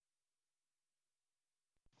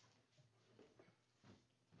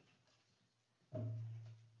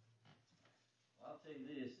tell you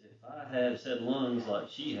this, if I had said lungs like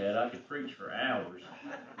she had, I could preach for hours.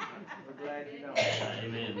 We're glad you know.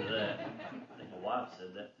 Amen to that. I think my wife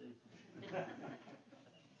said that too.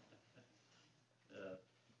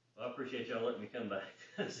 Well, I appreciate y'all letting me come back.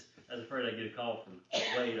 I was afraid I'd get a call from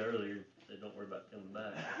Wade earlier and said, don't worry about coming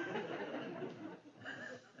back.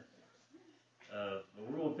 But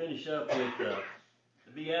we're going to finish up with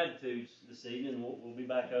the Beatitudes this evening. We'll be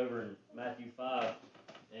back over in Matthew 5,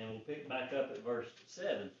 and we'll pick back up at verse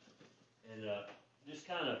 7. And just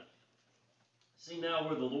kind of see now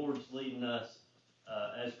where the Lord's leading us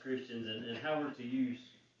as Christians and how we're to use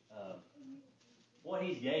what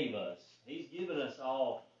He's gave us. He's given us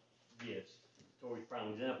all gifts. Tori's prime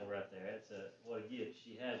example right there. That's what a gift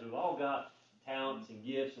she has. We've all got talents and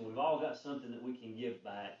gifts, and we've all got something that we can give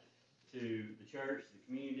back to the church, the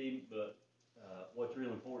community, but what's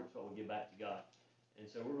really important is what we give back to God. And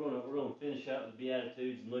so we're going to finish up with the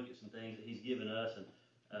Beatitudes and look at some things that He's given us. And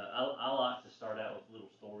I like to start out with little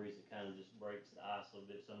stories that kind of just breaks the ice a little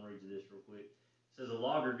bit. So I'm going to read you this real quick. It says, a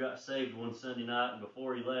logger got saved one Sunday night, and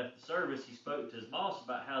before he left the service, he spoke to his boss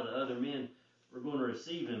about how the other men were going to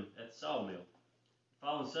receive him at the sawmill. The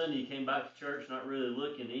following Sunday, he came back to church not really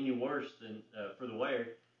looking any worse than for the wear.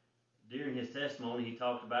 During his testimony, he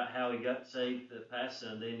talked about how he got saved the past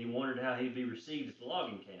Sunday, and he wondered how he'd be received at the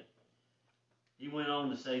logging camp. He went on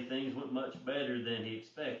to say things went much better than he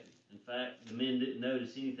expected. In fact, the men didn't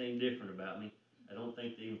notice anything different about me. I don't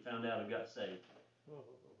think they even found out I got saved.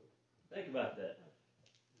 Think about that.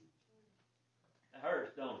 That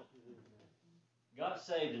hurts, don't it? Got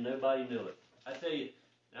saved and nobody knew it. I tell you,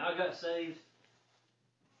 now I got saved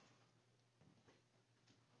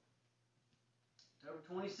October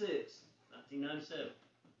 26, 1997.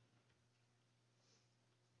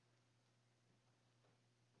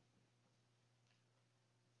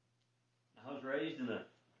 I was raised in a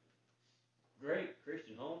great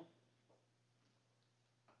Christian home.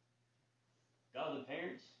 Godly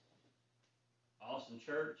parents. Awesome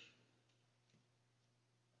church.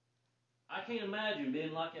 I can't imagine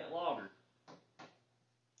being like that logger.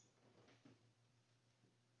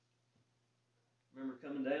 Remember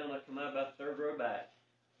coming down, I come out about the third row back.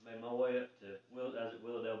 Made my way up to, I was at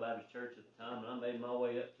Willowdale Baptist Church at the time, and I made my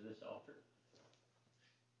way up to this altar.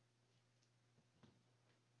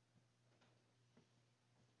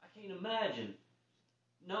 I can't imagine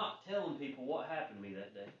not telling people what happened to me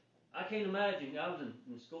that day. I can't imagine, I was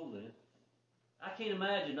in school then. I can't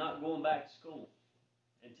imagine not going back to school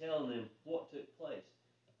and telling them what took place.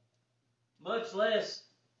 Much less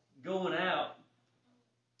going out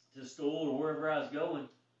to school or wherever I was going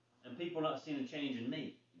and people not seeing a change in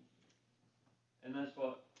me. And that's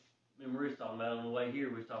what me and Marie's talking about on the way here.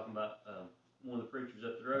 We was talking about one of the preachers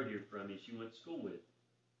up the road here from me she went to school with.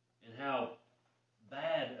 And how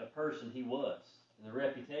bad a person he was. And the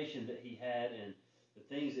reputation that he had and the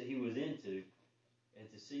things that he was into.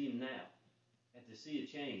 And to see him now. And to see a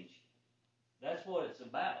change. That's what it's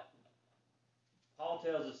about. Paul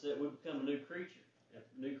tells us that we become a new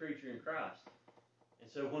creature in Christ. And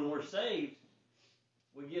so when we're saved,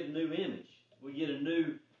 we get a new image. We get a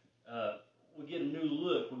new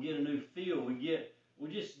look. We get a new feel. We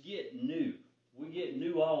just get new. We get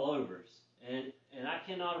new all over us. And I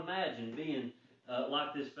cannot imagine being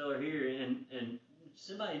like this fella here and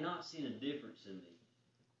somebody not seeing a difference in me.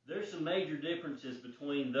 There's some major differences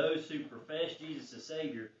between those who profess Jesus as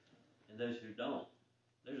Savior and those who don't.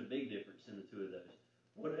 There's a big difference in the two of those.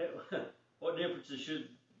 What differences should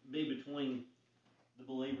be between the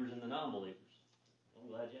believers and the non-believers? I'm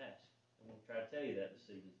glad you asked. I'm going to try to tell you that this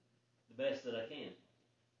evening, the best that I can.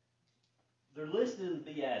 They're listed in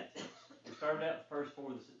the Beatitudes. We started out the first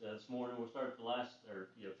four this morning. We'll start the last,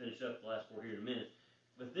 finish up the last four here in a minute.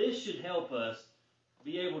 But this should help us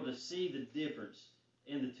be able to see the difference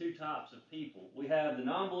in the two types of people. We have the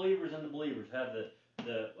non-believers and the believers. We have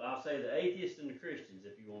I'll say the atheists and the Christians,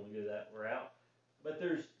 if you want to go that route. But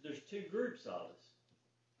there's two groups of us.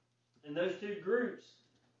 And those two groups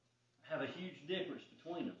have a huge difference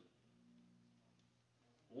between them.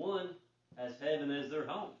 One has heaven as their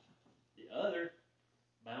home. The other,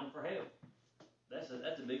 bound for hell. That's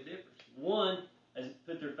a big difference. One has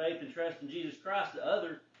put their faith and trust in Jesus Christ. The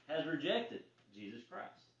other has rejected Jesus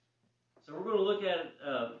Christ. So we're going to look at it,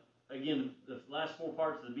 again, the last four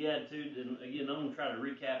parts of the Beatitude. And again, I'm going to try to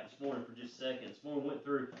recap this morning for just a second. This morning we went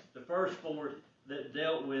through the first four that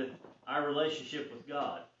dealt with our relationship with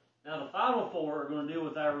God. Now the final four are going to deal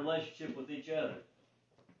with our relationship with each other.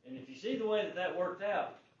 And if you see the way that worked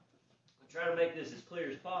out, I'll try to make this as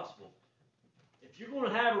clear as possible. If you're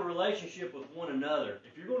going to have a relationship with one another,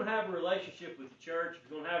 if you're going to have a relationship with the church, if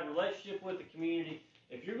you're going to have a relationship with the community,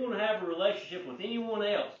 if you're going to have a relationship with anyone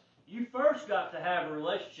else, you first got to have a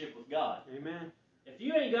relationship with God. Amen. If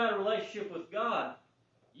you ain't got a relationship with God,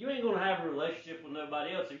 you ain't going to have a relationship with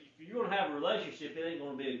nobody else. If you're going to have a relationship, it ain't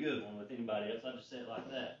going to be a good one with anybody else. I just say it like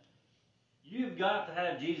that. You've got to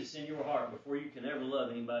have Jesus in your heart before you can ever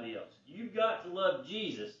love anybody else. You've got to love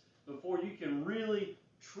Jesus before you can really,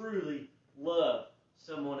 truly love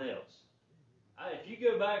someone else. If you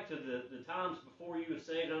go back to the times before you were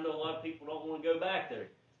saved, I know a lot of people don't want to go back there.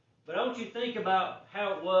 But I want you to think about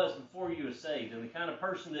how it was before you were saved and the kind of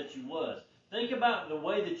person that you was. Think about the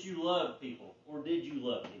way that you loved people. Or did you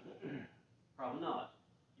love people? Probably not.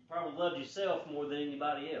 You probably loved yourself more than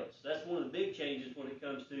anybody else. That's one of the big changes when it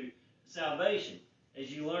comes to salvation,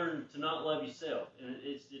 as you learn to not love yourself. And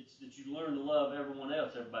it's that you learn to love everyone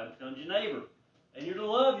else. Everybody becomes your neighbor. And you're to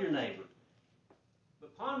love your neighbor.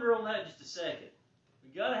 But ponder on that just a second.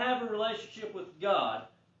 You've got to have a relationship with God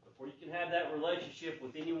before you can have that relationship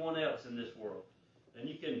with anyone else in this world. And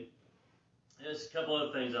you can, there's a couple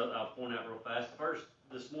other things I'll point out real fast. First,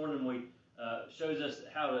 this morning we shows us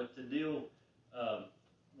how to deal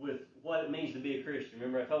with what it means to be a Christian.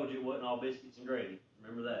 Remember I told you it wasn't all biscuits and gravy.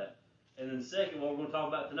 Remember that. And then second, what we're going to talk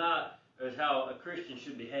about tonight is how a Christian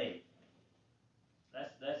should behave.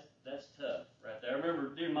 That's tough right there. I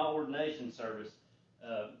remember during my ordination service,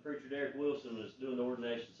 Preacher Derek Wilson was doing the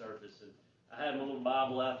ordination service, and I had my little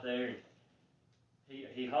Bible out there, and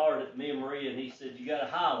he hollered at me and Maria, and he said, "You got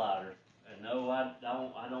a highlighter?" And no,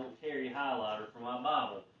 I don't carry a highlighter for my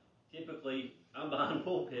Bible. Typically, I'm behind the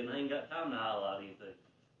pulpit, and I ain't got time to highlight anything.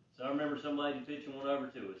 So I remember some lady pitching one over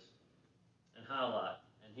to us and highlight,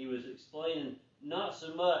 and he was explaining not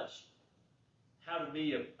so much how to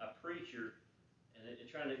be a preacher and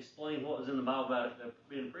trying to explain what was in the Bible about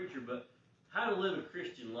being a preacher, but how to live a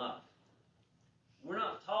Christian life. We're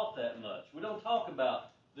not taught that much. We don't talk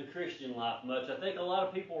about the Christian life much. I think a lot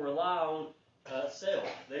of people rely on self.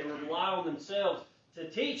 They rely on themselves to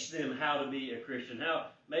teach them how to be a Christian, how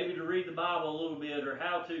maybe to read the Bible a little bit, or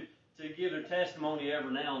how to give their testimony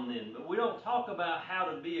every now and then. But we don't talk about how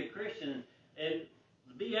to be a Christian. And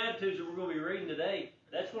the Beatitudes that we're going to be reading today,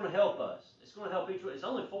 that's going to help us. It's going to help each one. It's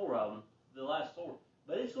only 4 of them, the last 4.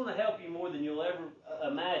 But it's going to help you more than you'll ever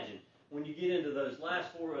imagine when you get into those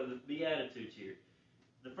last 4 of the Beatitudes here.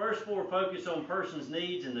 The first 4 focus on person's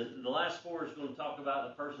needs, and the last 4 is going to talk about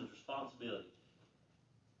the person's responsibility.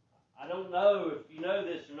 I don't know if you know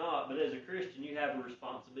this or not, but as a Christian, you have a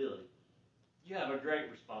responsibility. You have a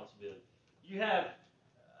great responsibility. You have,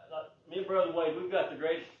 me and Brother Wade, we've got the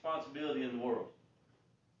greatest responsibility in the world.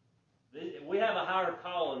 We have a higher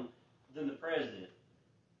calling than the president.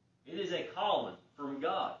 It is a calling from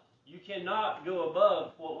God. You cannot go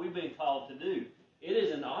above what we've been called to do. It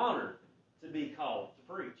is an honor to be called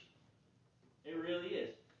to preach. It really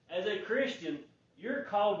is. As a Christian, you're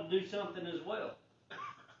called to do something as well.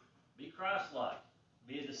 Be Christ-like.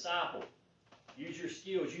 Be a disciple. Use your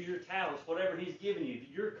skills, use your talents, whatever He's given you.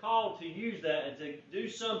 You're called to use that and to do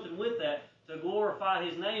something with that to glorify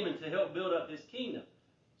His name and to help build up His kingdom.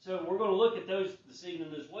 So we're going to look at those this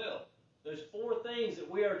evening as well. Those 4 things that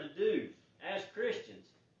we are to do as Christians,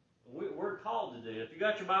 we're called to do. If you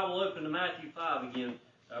got your Bible open to Matthew 5 again,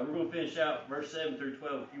 we're going to finish out verse 7 through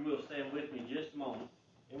 12. If you will, stand with me just a moment.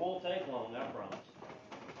 It won't take long, I promise.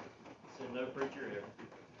 Said no preacher ever.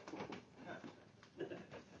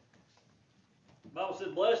 The Bible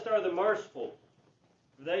said, "Blessed are the merciful,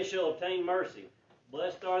 for they shall obtain mercy.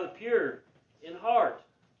 Blessed are the pure in heart,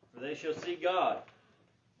 for they shall see God.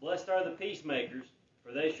 Blessed are the peacemakers,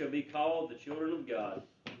 for they shall be called the children of God.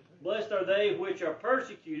 Blessed are they which are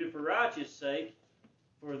persecuted for righteousness' sake,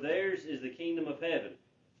 for theirs is the kingdom of heaven.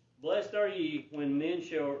 Blessed are ye when men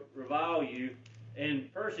shall revile you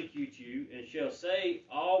and persecute you, and shall say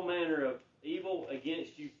all manner of evil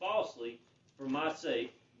against you falsely for my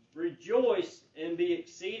sake. Rejoice and be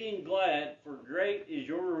exceeding glad, for great is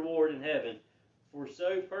your reward in heaven. For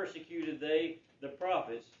so persecuted they the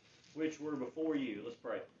prophets which were before you." Let's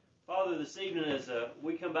pray. Father, this evening as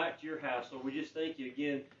we come back to your house, Lord, we just thank you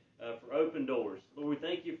again for open doors. Lord, we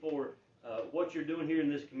thank you for what you're doing here in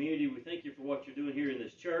this community. We thank you for what you're doing here in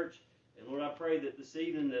this church. And Lord, I pray that this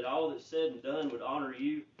evening that all that's said and done would honor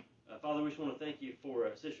you. Father, we just want to thank you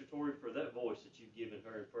for Sister Tori, for that voice that you've given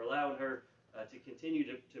her, and for allowing her to continue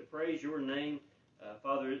to praise your name.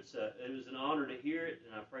 Father, it was an honor to hear it,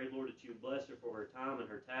 and I pray, Lord, that you bless her for her time and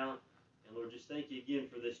her talent. And Lord, just thank you again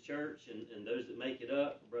for this church and those that make it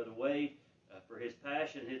up, for Brother Wade, for his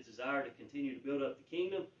passion, his desire to continue to build up the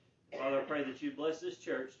kingdom. And Father, I pray that you bless this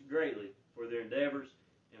church greatly for their endeavors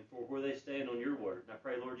and for where they stand on your word. And I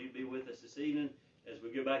pray, Lord, you'd be with us this evening as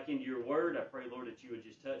we go back into your word. I pray, Lord, that you would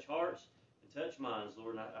just touch hearts and touch minds,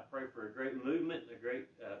 Lord. And I pray for a great movement and a great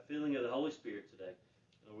feeling of the Holy Spirit today.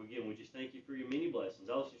 And again, we just thank you for your many blessings.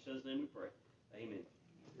 All in your Son's name we pray. Amen.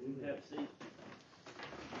 Have a seat.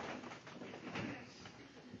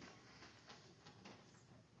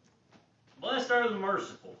 Blessed are the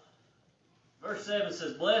merciful. Verse 7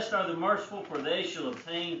 says, Blessed are the merciful, for they shall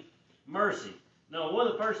obtain mercy. Now, one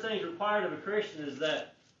of the first things required of a Christian is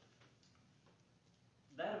that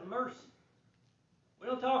of mercy. We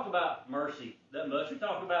don't talk about mercy that much. We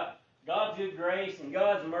talk about God's good grace and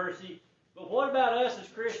God's mercy. But what about us as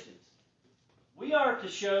Christians? We are to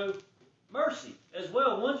show mercy as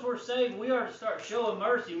well. Once we're saved, we are to start showing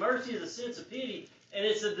mercy. Mercy is a sense of pity, and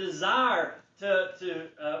it's a desire to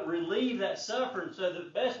relieve that suffering. So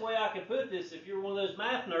the best way I could put this, if you're one of those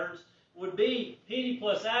math nerds, would be pity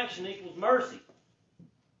plus action equals mercy.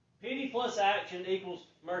 Pity plus action equals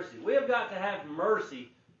mercy. We have got to have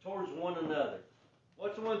mercy towards one another.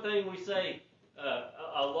 What's the one thing we say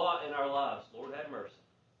a lot in our lives? Lord, have mercy.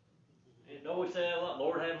 And don't we say that a lot?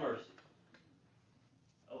 Lord, have mercy.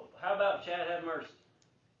 Oh, how about Chad, have mercy?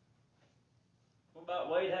 What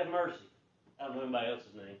about Wade, have mercy? I don't know anybody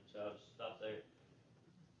else's name, so I'll just stop there.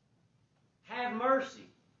 Have mercy.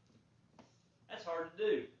 That's hard to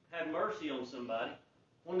do. Have mercy on somebody.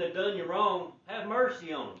 When they've done you wrong, have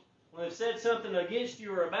mercy on them. When they've said something against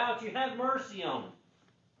you or about you, have mercy on them.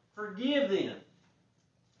 Forgive them.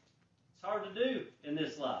 It's hard to do in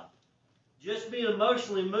this life. Just being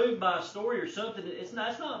emotionally moved by a story or something,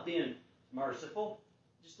 that's not being merciful.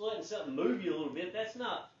 Just letting something move you a little bit, that's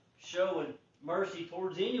not showing mercy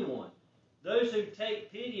towards anyone. Those who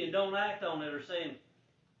take pity and don't act on it are saying,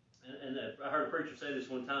 and I heard a preacher say this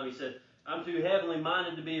one time, he said, I'm too heavenly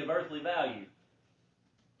minded to be of earthly value.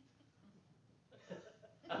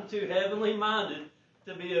 I'm too heavenly minded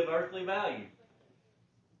to be of earthly value.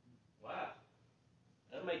 Wow.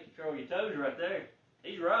 That'll make you curl your toes right there.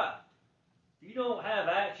 He's right. If you don't have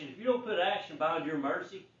action, if you don't put action behind your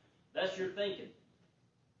mercy, that's your thinking.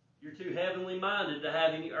 You're too heavenly minded to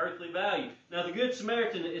have any earthly value. Now, the Good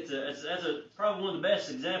Samaritan, that's probably one of the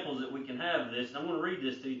best examples that we can have of this. And I'm going to read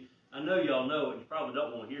this to you. I know y'all know it. You probably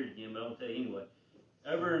don't want to hear it again, but I'm going to tell you anyway.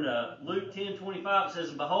 Over in Luke 10:25, it says,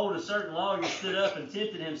 And behold, a certain lawyer stood up and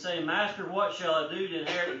tempted him, saying, Master, what shall I do to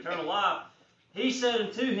inherit eternal life? He said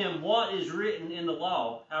unto him, What is written in the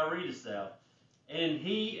law? How readest thou? And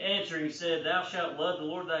he answering said, Thou shalt love the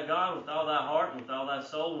Lord thy God with all thy heart, and with all thy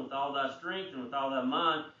soul, and with all thy strength, and with all thy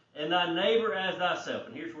mind, and thy neighbor as thyself.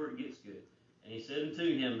 And here's where it gets good. And he said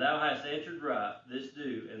unto him, Thou hast answered right, this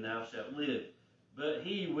do, and thou shalt live. But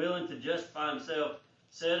he, willing to justify himself,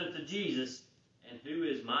 said unto Jesus, And who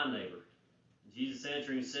is my neighbor? And Jesus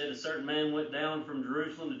answering said, A certain man went down from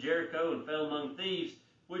Jerusalem to Jericho, and fell among thieves,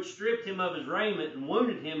 which stripped him of his raiment, and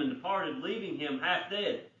wounded him, and departed, leaving him half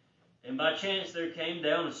dead. And by chance there came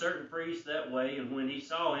down a certain priest that way, and when he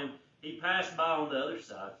saw him, he passed by on the other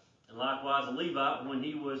side. And likewise a Levite, when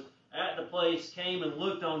he was at the place, came and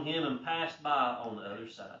looked on him, and passed by on the other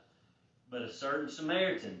side. But a certain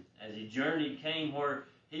Samaritan, as he journeyed, came where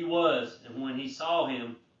he was, and when he saw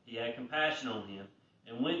him, he had compassion on him,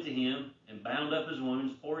 and went to him, and bound up his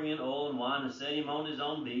wounds, pouring in oil and wine, and set him on his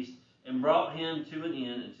own beast, and brought him to an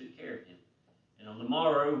inn, and took care of him. And on the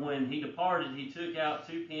morrow, when he departed, he took out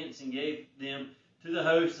 2 pence, and gave them to the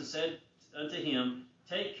host, and said unto him,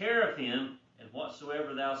 Take care of him, and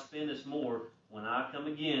whatsoever thou spendest more, when I come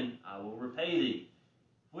again, I will repay thee.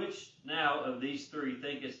 Which now of these 3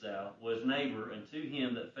 thinkest thou was neighbor unto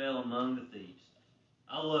him that fell among the thieves?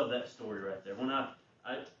 I love that story right there. When I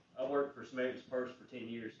worked for Samaritan's Purse for 10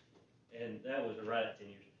 years, and that was right at 10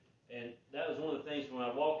 years. And that was one of the things when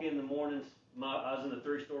I walk in the mornings, I was in the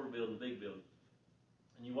 3-story building, big building.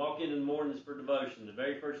 And you walk in the mornings for devotion, the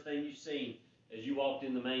very first thing you seen as you walked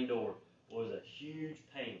in the main door was a huge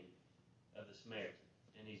painting of the Samaritan.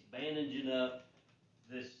 And he's bandaging up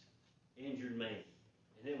this injured man.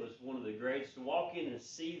 And it was one of the greatest, to walk in and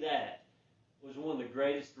see that was one of the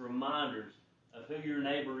greatest reminders of who your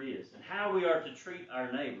neighbor is and how we are to treat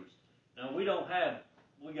our neighbors. Now, we got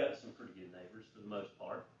some pretty good neighbors for the most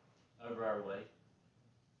part over our way.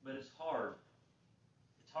 But it's hard.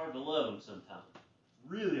 It's hard to love them sometimes.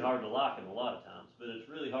 Really hard to like them a lot of times, but it's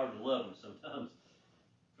really hard to love them sometimes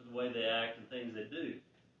for the way they act and things they do.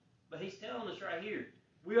 But he's telling us right here,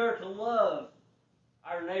 we are to love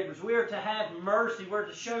our neighbors. We are to have mercy. We're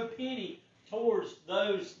to show pity towards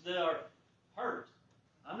those that are hurt.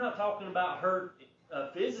 I'm not talking about hurt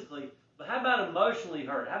physically, but how about emotionally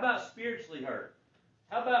hurt? How about spiritually hurt?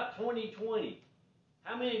 How about 2020?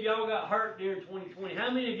 How many of y'all got hurt during 2020? How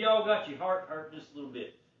many of y'all got your heart hurt just a little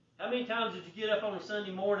bit? How many times did you get up on a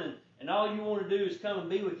Sunday morning and all you want to do is come and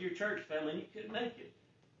be with your church family and you couldn't make it?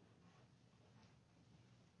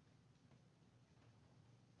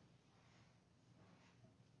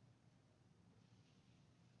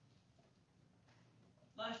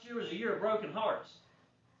 Last year was a year of broken hearts.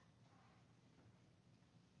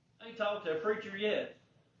 I ain't talked to a preacher yet.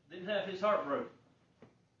 Didn't have his heart broken.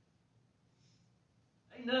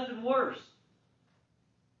 Ain't nothing worse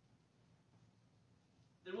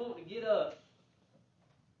than wanting to get up,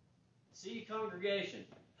 see your congregation,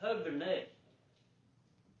 hug their neck.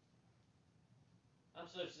 I'm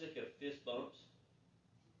so sick of fist bumps,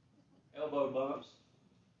 elbow bumps.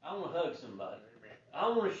 I want to hug somebody. I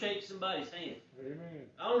want to shake somebody's hand. Amen.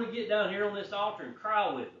 I want to get down here on this altar and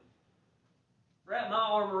cry with them. Wrap my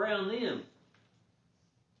arm around them.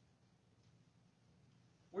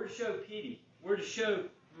 We're to show pity. We're to show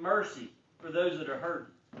mercy for those that are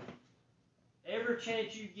hurting. Every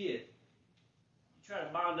chance you get, you try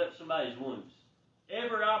to bind up somebody's wounds.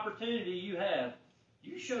 Every opportunity you have,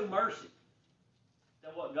 you show mercy. Is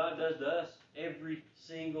that what God does to us every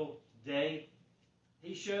single day?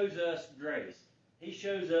 He shows us grace. He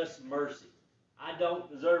shows us mercy. I don't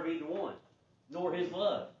deserve either one, nor His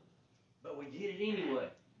love. But we get it anyway.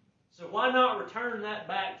 So why not return that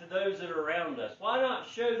back to those that are around us? Why not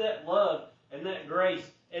show that love and that grace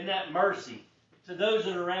and that mercy to those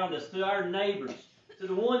that are around us, to our neighbors, to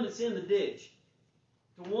the one that's in the ditch,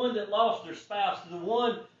 to the one that lost their spouse, to the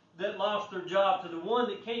one that lost their job, to the one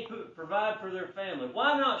that can't provide for their family?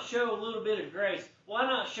 Why not show a little bit of grace? Why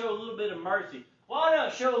not show a little bit of mercy? Why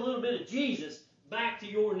not show a little bit of Jesus back to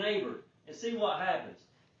your neighbor and see what happens?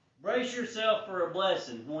 Brace yourself for a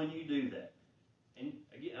blessing when you do that. And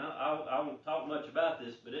again, I won't talk much about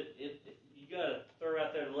this, but you got to throw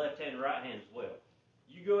out there the left hand and right hand as well.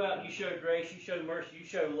 You go out and you show grace, you show mercy, you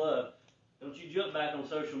show love. Don't you jump back on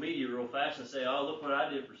social media real fast and say, oh, look what I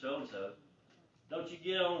did for so-and-so. Don't you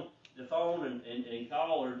get on the phone and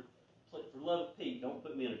call or, for love of Pete, don't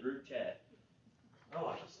put me in a group chat. Oh,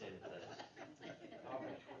 I can stand with that.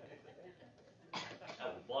 I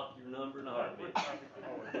will block your number in a heartbeat.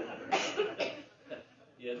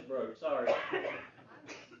 Yes, bro, sorry.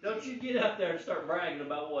 Don't you get out there and start bragging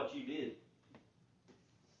about what you did.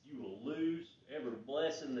 You will lose every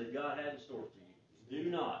blessing that God had in store for you. Do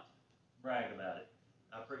not brag about it.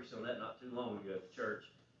 I preached on that not too long ago at the church.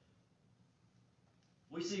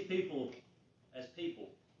 We see people as people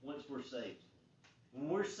once we're saved. When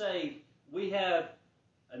we're saved, we have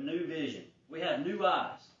a new vision. We have new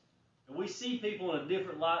eyes. And we see people in a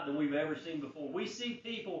different light than we've ever seen before. We see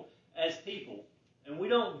people as people. And we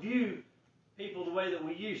don't view people the way that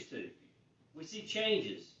we used to. We see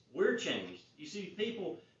changes. We're changed. You see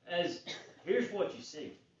people as, here's what you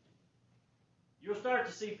see. You'll start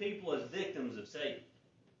to see people as victims of Satan.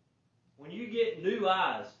 When you get new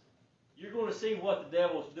eyes, you're going to see what the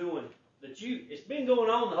devil's doing. It's been going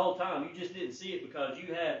on the whole time. You just didn't see it because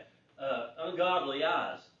you had ungodly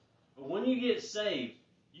eyes. But when you get saved,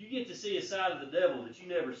 you get to see a side of the devil that you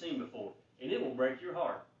never seen before. And it will break your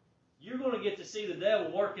heart. You're going to get to see the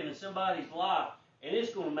devil working in somebody's life, and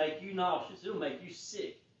it's going to make you nauseous. It'll make you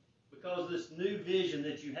sick because of this new vision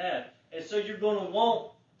that you have. And so you're going to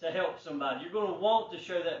want to help somebody. You're going to want to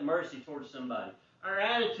show that mercy towards somebody. Our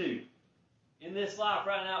attitude in this life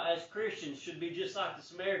right now as Christians should be just like the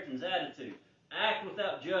Samaritan's attitude. Act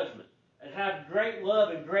without judgment and have great love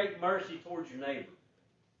and great mercy towards your neighbor.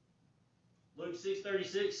 Luke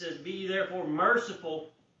 6:36 says, be ye therefore merciful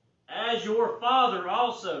as your Father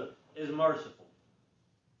also is merciful.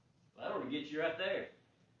 Well, that ought to get you right there.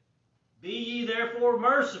 Be ye therefore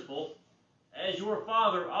merciful as your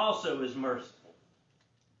Father also is merciful.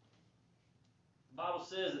 The Bible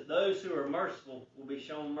says that those who are merciful will be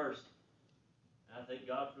shown mercy. And I thank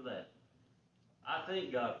God for that. I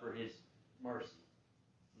thank God for His mercy.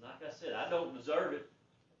 Like I said, I don't deserve it.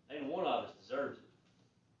 Ain't one of us deserves it.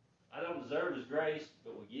 I don't deserve His grace,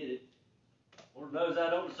 but we get it. Lord knows I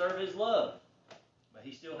don't deserve His love, but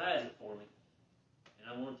He still has it for me. And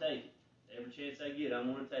I want to take it. Every chance I get, I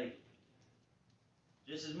want to take it.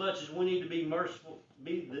 Just as much as we need to be merciful,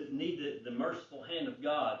 need the merciful hand of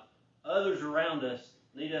God, others around us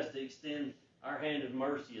need us to extend our hand of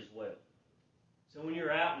mercy as well. So when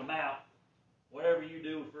you're out and about, whatever you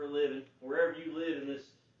do for a living, wherever you live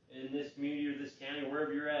in this community or this county,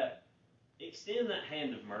 wherever you're at, extend that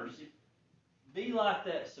hand of mercy. Be like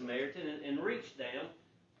that Samaritan and reach down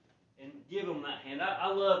and give them that hand. I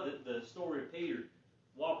love the story of Peter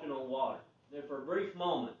walking on water. And for a brief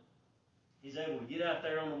moment, he's able to get out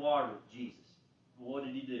there on the water with Jesus. But what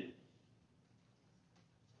did he do?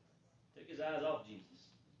 Took his eyes off Jesus.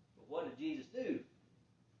 But what did Jesus do?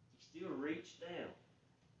 He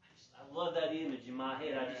my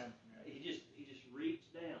head. He just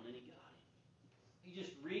reached down and he got him. He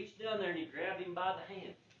just reached down there and he grabbed him by the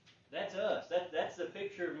hand. That's us. That's the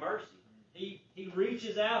picture of mercy. He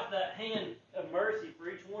reaches out that hand of mercy for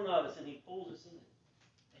each one of us and he pulls us in.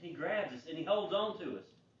 And he grabs us and he holds on to us.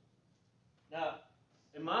 Now,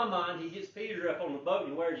 in my mind, he gets Peter up on the boat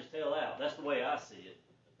and he wears his tail out. That's the way I see it.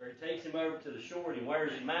 Or he takes him over to the shore and he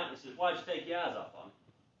wears him out and says, "Why'd you take your eyes off on me?"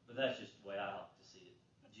 But that's just the way I like to see it.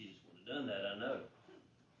 Jesus would have done that, I know.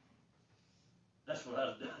 That's what I'd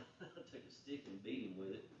have done. I took a stick and beat him with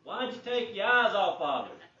it. Why'd you take your eyes off of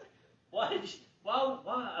him? Why?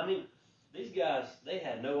 I mean, these guys, they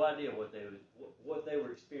had no idea what they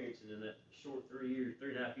were experiencing in that short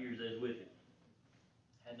 3.5 years they was with him.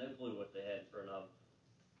 Had no clue what they had in front of them.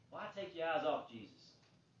 Why take your eyes off Jesus?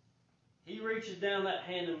 He reaches down that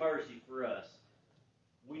hand of mercy for us.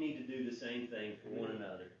 We need to do the same thing for one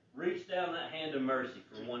another. Reach down that hand of mercy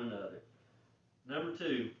for one another. Number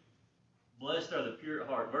 2, blessed are the pure at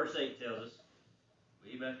heart. Verse 8 tells us,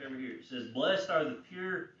 way back over here, it says, "Blessed are the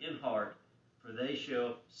pure in heart, for they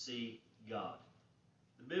shall see God."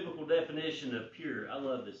 The biblical definition of pure, I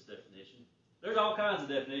love this definition. There's all kinds of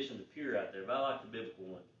definitions of pure out there, but I like the biblical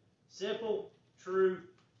one. Simple, true,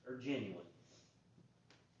 or genuine.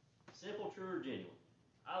 Simple, true, or genuine.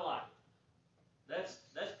 I like it.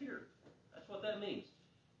 That's pure. That's what that means.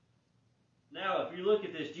 Now, if you look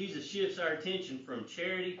at this, Jesus shifts our attention from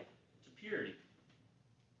charity to purity.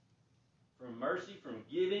 From mercy, from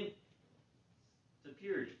giving to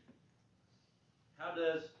purity.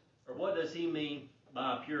 What does he mean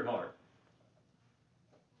by a pure heart?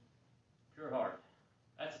 Pure heart.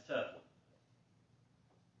 That's a tough one.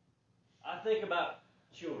 I think about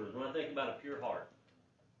children when I think about a pure heart.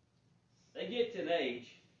 They get to an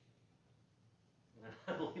age, and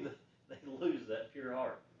I believe they lose that pure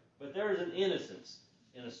heart. But there is an innocence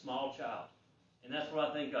in a small child. And that's what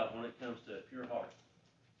I think of when it comes to a pure heart.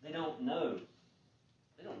 They don't know.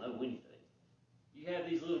 They don't know anything. You have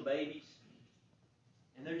these little babies,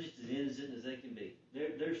 and they're just as innocent as they can be.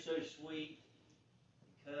 They're so sweet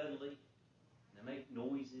and cuddly. And they make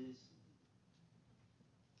noises.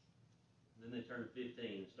 And then they turn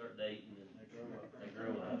 15 and start dating, and they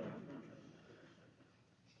grow up.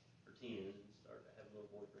 Or 10 and start to have little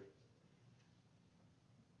boyfriends.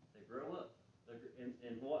 They grow up.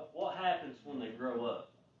 And what happens when they grow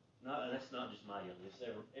up? And that's not just my youngest.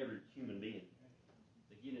 Every human being.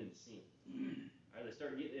 They get into sin. Right? They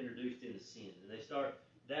start getting introduced into sin, and they start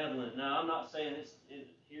dabbling. Now, I'm not saying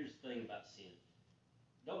here's the thing about sin.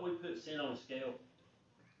 Don't we put sin on a scale?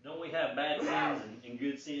 Don't we have bad sins and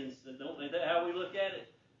good sins? Isn't that how we look at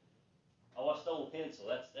it? Oh, I stole a pencil.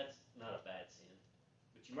 That's not a bad sin.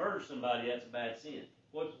 But you murder somebody, that's a bad sin.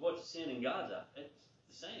 What's a sin in God's eye? It's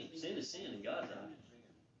the same. Sin is sin in God's eye.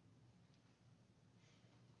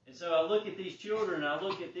 And so I look at these children and I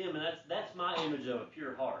look at them, and that's my image of a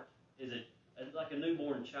pure heart. Is it like a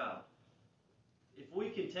newborn child? If we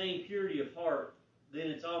contain purity of heart, then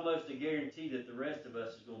it's almost a guarantee that the rest of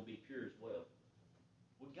us is going to be pure as well.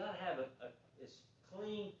 We've got to have it's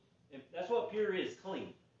clean. And that's what pure is,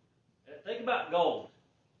 clean. Think about gold.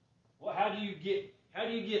 Well, how do you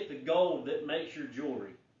get the gold that makes your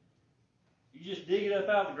jewelry? You just dig it up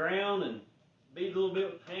out of the ground and beat it a little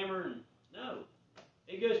bit with a hammer, and no.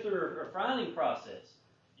 It goes through a refining process.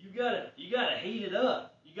 You gotta heat it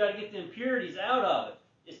up. You gotta get the impurities out of it.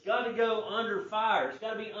 It's got to go under fire. It's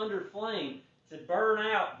got to be under flame to burn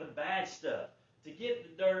out the bad stuff, to get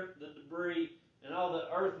the dirt, the debris, and all the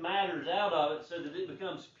earth matters out of it, so that it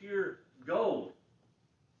becomes pure gold.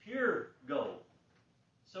 Pure gold.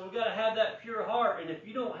 So we've got to have that pure heart. And if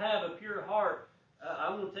you don't have a pure heart,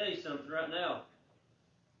 I'm going to tell you something right now.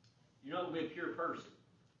 You're not going to be a pure person.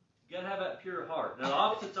 You've got to have that pure heart. Now, the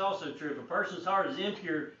opposite's also true. If a person's heart is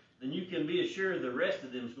impure, then you can be assured the rest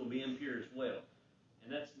of them is going to be impure as well.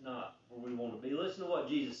 And that's not where we want to be. Listen to what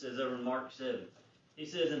Jesus says over in Mark 7. He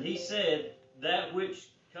says, "And he said, that which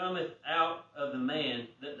cometh out of the man,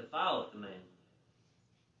 that defileth the man.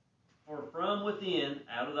 For from within,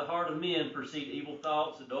 out of the heart of men, proceed evil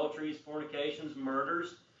thoughts, adulteries, fornications,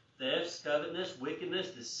 murders, thefts, covetousness, wickedness,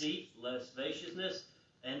 deceit, lasciviousness,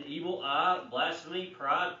 an evil eye, blasphemy,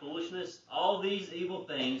 pride, foolishness. All these evil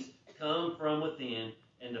things come from within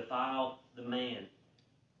and defile the man."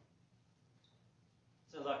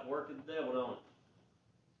 Sounds like the work of the devil, don't it?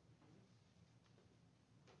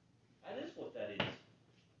 That is what that is.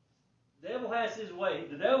 The devil has his way.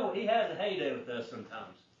 The devil, he has a heyday with us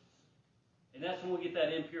sometimes. And that's when we get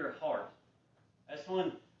that impure heart. That's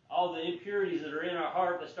when all the impurities that are in our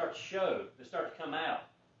heart, they start to show. They start to come out.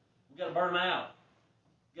 We've got to burn them out.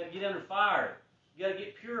 You've got to get under fire. You've got to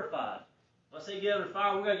get purified. When I say get under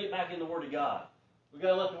fire, we got to get back in the Word of God. We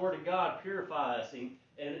got to let the Word of God purify us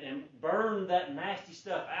and burn that nasty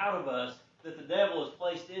stuff out of us that the devil has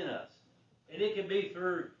placed in us. And it can be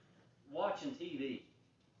through watching TV,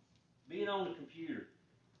 being on the computer,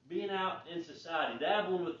 being out in society,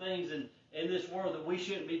 dabbling with things in this world that we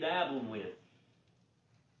shouldn't be dabbling with.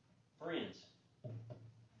 Friends.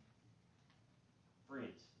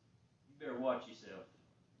 You better watch yourself.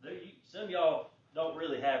 Some of y'all don't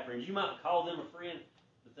really have friends. You might call them a friend,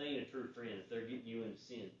 but they ain't a true friend if they're getting you into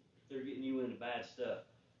sin, if they're getting you into bad stuff.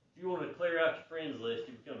 If you want to clear out your friends list,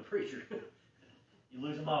 you become a preacher. You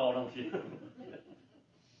lose them all, don't you?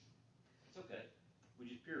 It's okay. We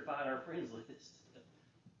just purified our friends list.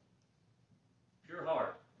 Pure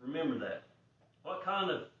heart. Remember that. What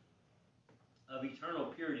kind of eternal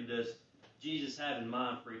purity does Jesus have in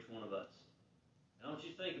mind for each one of us? Now, I want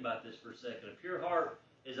you to think about this for a second. A pure heart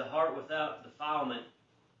is a heart without defilement,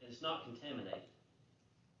 and it's not contaminated.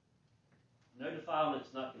 No defilement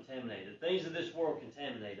is not contaminated. The things of this world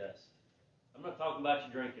contaminate us. I'm not talking about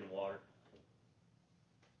you drinking water.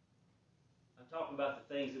 I'm talking about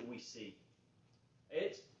the things that we see.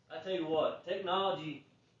 I tell you what, technology,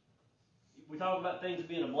 we talk about things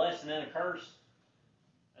being a blessing and a curse.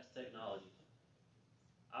 That's technology.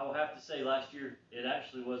 I will have to say last year, it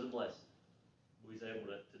actually was a blessing. We was able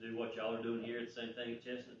to do what y'all are doing here, the same thing at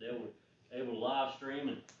Chestnut Dale. We were able to live stream,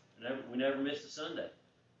 and we never missed a Sunday.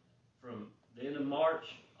 From the end of March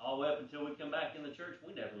all the way up until we come back in the church,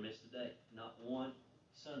 we never missed a day. Not one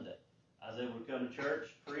Sunday. I was able to come to church,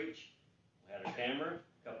 preach. We had a camera,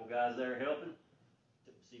 a couple guys there helping.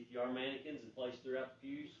 Took the CPR mannequins and placed throughout the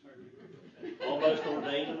pews. Almost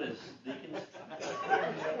ordained them as deacons.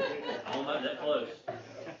 Almost that close.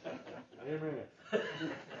 Amen.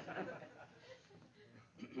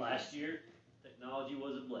 Last year, technology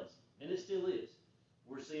was a blessing. And it still is.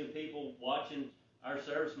 We're seeing people watching our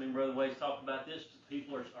service. I mean, Brother Wade's talked about this.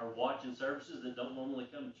 People are watching services that don't normally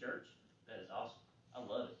come to church. That is awesome. I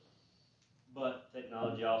love it. But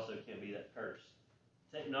technology also can be that curse.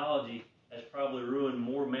 Technology has probably ruined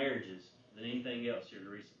more marriages than anything else here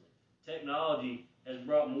recently. Technology has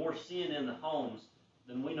brought more sin in the homes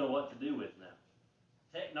than we know what to do with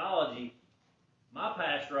now. Technology, my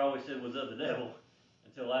pastor always said was of the devil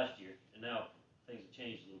until last year, and now things have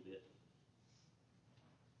changed a little bit.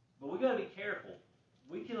 But we got to be careful.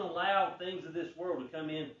 We can allow things of this world to come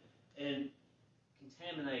in and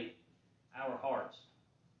contaminate our hearts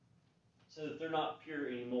so that they're not pure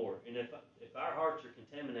anymore. And if our hearts are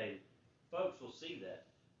contaminated, folks will see that.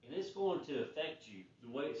 And it's going to affect you. The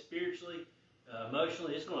way spiritually,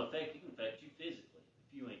 emotionally, it's going to affect you. It can affect you physically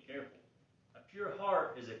if you ain't careful. A pure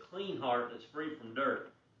heart is a clean heart that's free from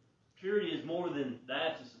dirt. Purity is more than the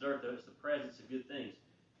absence of dirt, though. It's the presence of good things.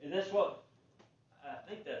 And that's what, I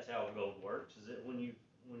think that's how gold works, is that when you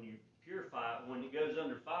purify it, when it goes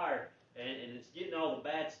under fire, and it's getting all the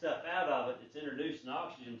bad stuff out of it, it's introducing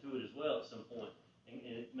oxygen to it as well at some point, and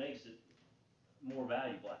it makes it more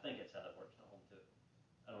valuable. I think that's how that works.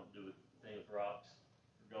 I don't do a thing with rocks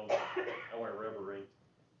or gold. I wear a rubber ring.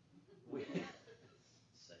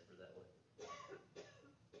 Safer that way.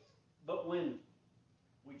 But when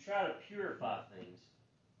we try to purify things,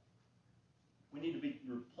 we need to be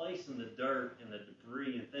replacing the dirt and the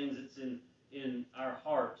debris and things that's in our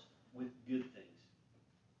hearts with good things.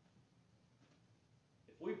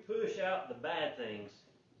 If we push out the bad things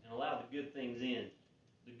and allow the good things in,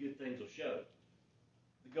 the good things will show.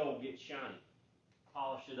 The gold gets shiny.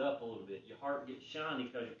 Polish it up a little bit. Your heart gets shiny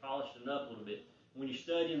because you're polishing it up a little bit. When you're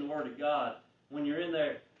studying the Word of God, when you're in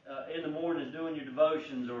there in the mornings doing your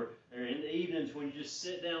devotions, or in the evenings when you just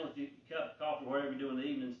sit down with your cup of coffee, whatever you do in the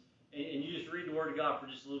evenings, and you just read the Word of God for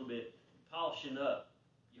just a little bit, polishing up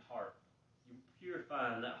your heart. You're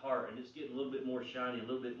purifying that heart, and it's getting a little bit more shiny, a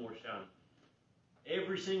little bit more shiny.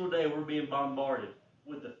 Every single day we're being bombarded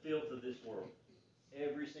with the filth of this world.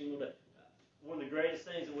 Every single day. One of the greatest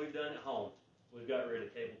things that we've done at home, we've got rid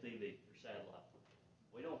of cable TV or satellite.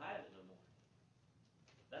 We don't have it no more.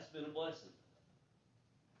 That's been a blessing.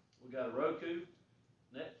 We got a Roku,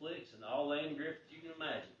 Netflix, and all land grip that you can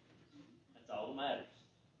imagine. That's all that matters.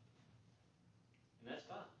 And that's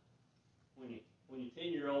fine. When your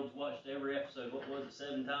 10-year-olds watched every episode, what was it,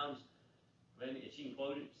 7 times? Maybe if she can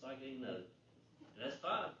quote it, it's like ain't nothing. And that's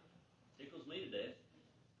fine. Tickles me to death.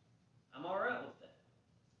 I'm all right with that.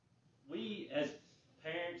 We, as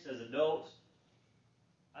parents, as adults,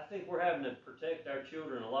 I think we're having to protect our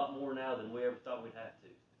children a lot more now than we ever thought we'd have to.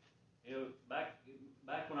 You know, back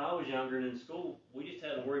when I was younger and in school, we just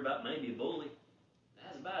had to worry about maybe a bully.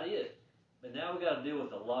 That's about it. But now we got to deal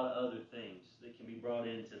with a lot of other things that can be brought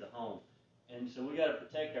into the home. And so we got to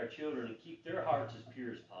protect our children and keep their hearts as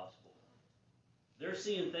pure as possible. They're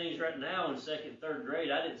seeing things right now in second, third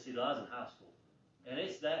grade I didn't see till I was in high school. And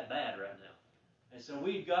it's that bad right now. And so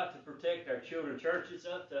we've got to protect our children. Church, it's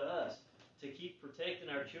up to us to keep protecting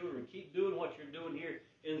our children. Keep doing what you're doing here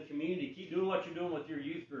in the community. Keep doing what you're doing with your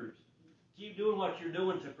youth groups. Keep doing what you're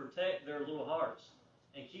doing to protect their little hearts.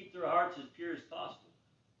 And keep their hearts as pure as possible.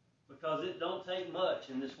 Because it don't take much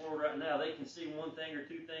in this world right now. They can see one thing or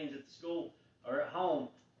two things at the school or at home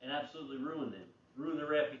and absolutely ruin them. Ruin their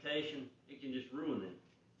reputation. It can just ruin them.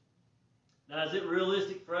 Now, is it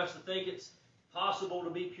realistic for us to think it's possible to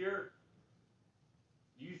be pure?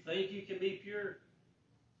 Do you think you can be pure?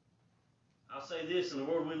 I'll say this, in the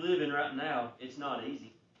world we live in right now, it's not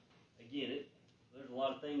easy. Again, there's a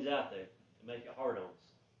lot of things out there that make it hard on us.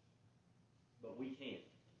 But we can.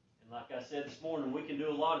 And like I said this morning, we can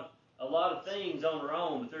do a lot of things on our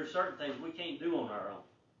own, but there are certain things we can't do on our own.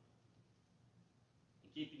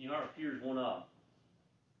 And keeping your heart pure is one of them.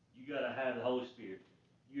 You got to have the Holy Spirit.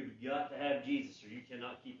 You've got to have Jesus, or you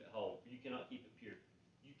cannot keep it whole. You cannot keep it pure.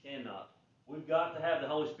 You cannot. We've got to have the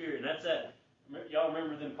Holy Spirit, and that's that. Y'all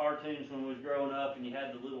remember them cartoons when we was growing up, and you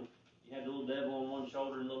had the little devil on one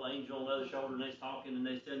shoulder and the little angel on the other shoulder, and they was talking and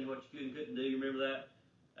they was telling you what you could and couldn't do. You remember that?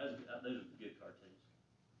 Those are good cartoons.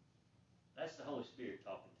 That's the Holy Spirit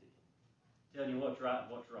talking to you, telling you what's right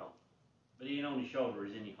and what's wrong. But he ain't on your shoulder;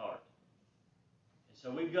 he's in your heart. And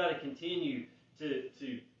so we've got to continue to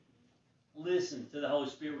listen to the Holy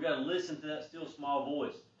Spirit. We've got to listen to that still small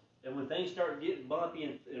voice. And when things start getting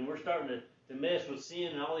bumpy and we're starting to mess with sin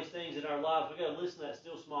and all these things in our lives, we've got to listen to that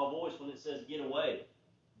still small voice when it says get away.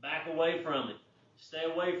 Back away from it. Stay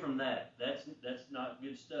away from that. That's not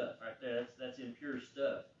good stuff right there. That's impure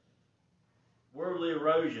stuff. Worldly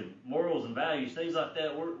erosion, morals and values, things like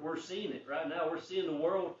that, we're seeing it right now. We're seeing the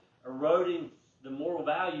world eroding the moral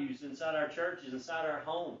values inside our churches, inside our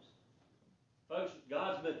homes. Folks,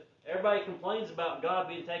 everybody complains about God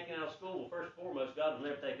being taken out of school. Well, first and foremost, God was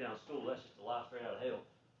never taken out of school. That's just a lie straight out of hell.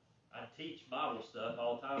 I teach Bible stuff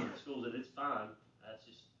all the time in the schools that it's fine. That's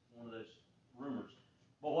just one of those rumors.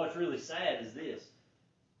 But what's really sad is this.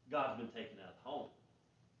 God's been taken out of the home.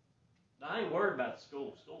 Now, I ain't worried about the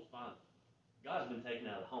school. School's fine. God's been taken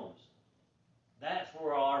out of the homes. That's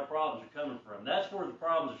where all our problems are coming from. That's where the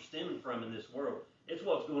problems are stemming from in this world. It's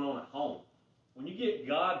what's going on at home. When you get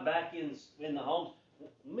God back in the homes,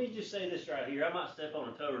 let me just say this right here. I might step on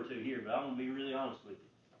a toe or two here, but I'm going to be really honest with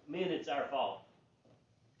you. Men, it's our fault.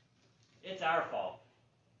 It's our fault.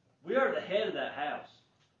 We are the head of that house.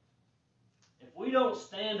 If we don't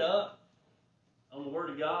stand up on the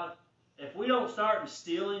Word of God, if we don't start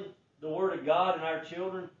instilling the Word of God in our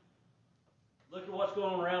children, look at what's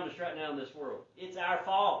going on around us right now in this world. It's our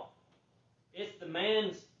fault. It's the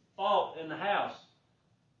man's fault in the house.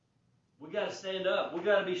 We got to stand up. We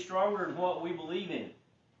got to be stronger in what we believe in.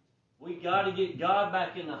 We got to get God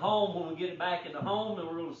back in the home. When we get it back in the home, then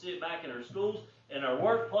we're going to see it back in our schools, in our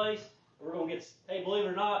workplace. We're going to get, hey, believe it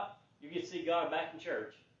or not, you get to see God back in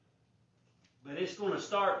church. But it's going to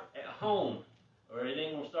start at home, or it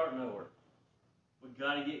ain't going to start nowhere. We've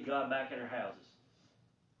got to get God back in our houses.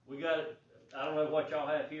 We got to, I don't know what y'all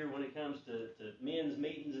have here when it comes to men's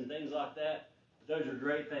meetings and things like that. But those are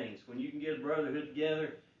great things. When you can get a brotherhood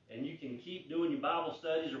together and you can keep doing your Bible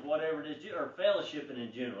studies or whatever it is, or fellowshipping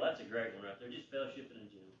in general. That's a great one right there, just fellowshipping in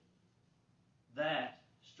general. That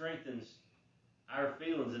strengthens our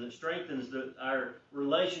feelings, and it strengthens our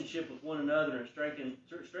relationship with one another, and it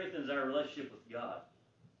strengthens our relationship with God.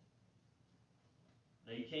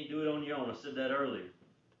 Now, you can't do it on your own. I said that earlier.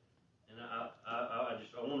 And I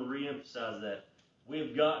want to reemphasize that.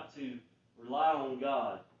 We've got to rely on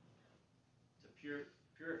God to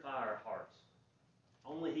purify our hearts.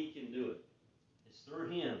 Only He can do it. It's through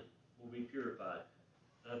Him we'll be purified.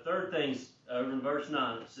 The third thing, over in verse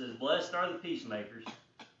 9, it says, "Blessed are the peacemakers,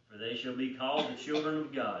 for they shall be called the children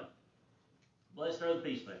of God." Blessed are the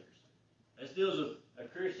peacemakers. This deals with a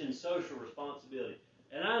Christian's social responsibility.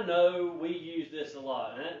 And I know we use this a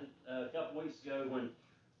lot. And a couple weeks ago when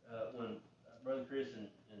Brother Chris and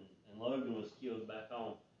Logan was killed back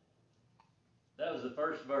home, that was the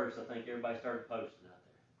first verse I think everybody started posting out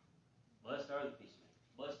there. Blessed are the peacemakers.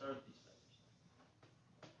 Blessed are the peacemakers.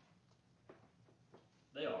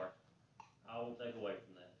 They are. I won't take away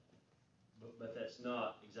from that. But that's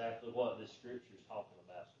not exactly what this scripture is talking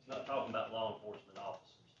about. It's not talking about law enforcement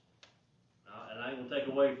officers. And I ain't going to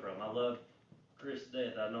take away from him. I love Chris to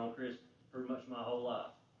death. I've known Chris pretty much my whole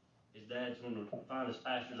life. His dad's one of the finest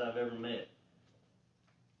pastors I've ever met.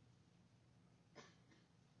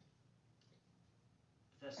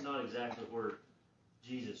 But that's not exactly where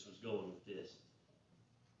Jesus was going with this.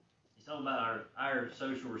 He's talking about our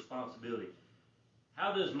social responsibility.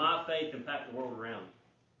 How does my faith impact the world around me?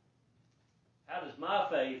 How does my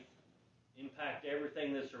faith impact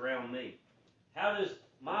everything that's around me? How does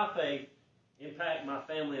my faith impact my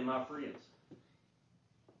family and my friends?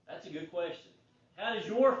 That's a good question. How does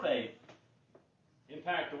your faith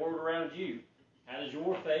impact the world around you? How does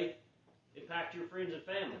your faith impact your friends and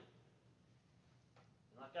family?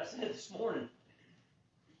 Like I said this morning,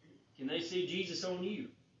 can they see Jesus on you?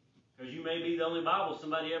 Because you may be the only Bible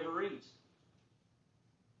somebody ever reads.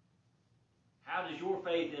 How does your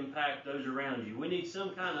faith impact those around you? We need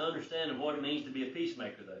some kind of understanding of what it means to be a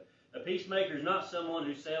peacemaker, though. A peacemaker is not someone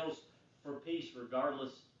who settles for peace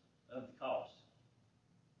regardless of the cost.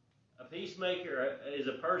 A peacemaker is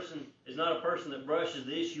not a person that brushes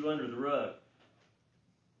the issue under the rug.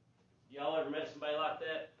 Y'all ever met somebody like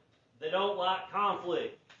that? They don't like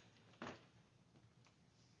conflict.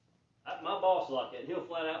 My boss is like that, and he'll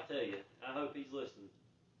flat out tell you. I hope he's listening.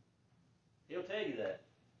 He'll tell you that.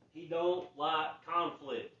 He don't like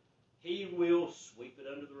conflict. He will sweep it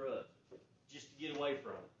under the rug just to get away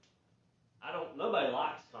from it. Nobody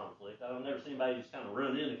likes conflict. I've never seen anybody just kind of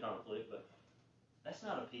run into conflict, but that's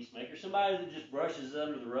not a peacemaker. Somebody that just brushes it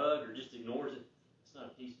under the rug or just ignores it, that's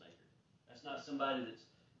not a peacemaker. That's not somebody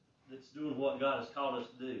that's doing what God has called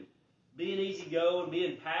us to do. Being easygoing,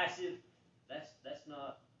 being passive, that's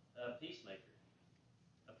not a peacemaker.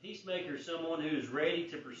 A peacemaker is someone who is ready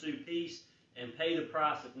to pursue peace and pay the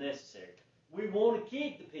price if necessary. We want to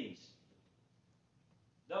keep the peace.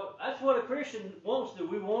 No, that's what a Christian wants to do.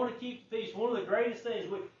 We want to keep the peace. One of the greatest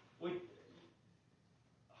things we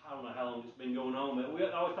I don't know how long it's been going on, but we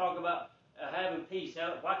always talk about having peace.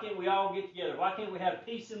 Why can't we all get together? Why can't we have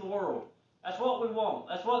peace in the world? That's what we want.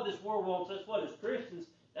 That's what this world wants. That's what, as Christians,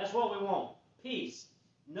 that's what we want. Peace.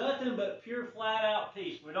 Nothing but pure, flat-out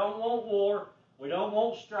peace. We don't want war. We don't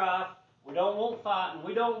want strife. We don't want fighting.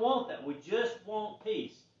 We don't want that. We just want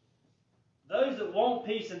peace. Those that want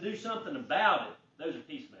peace and do something about it, those are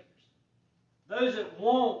peacemakers. Those that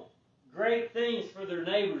want great things for their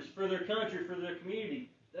neighbors, for their country, for their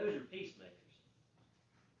community, those are peacemakers.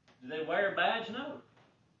 Do they wear a badge? No.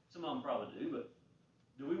 Some of them probably do, but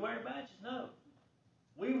do we wear badges? No.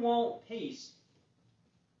 We want peace.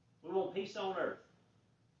 We want peace on earth.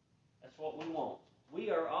 That's what we want. We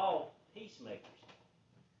are all peacemakers.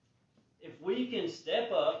 If we can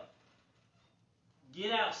step up,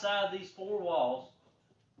 get outside these four walls,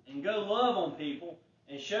 and go love on people,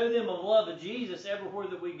 and show them the love of Jesus everywhere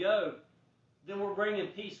that we go, then we're bringing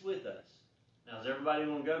peace with us. Now, is everybody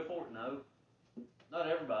going to go for it? No. Not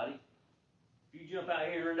everybody. If you jump out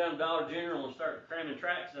here and run down Dollar General and start cramming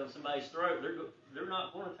tracts down somebody's throat, they're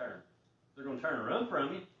not going to turn. They're going to turn and run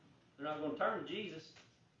from you. They're not going to turn to Jesus.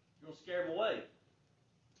 You're going to scare them away.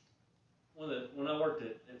 When I worked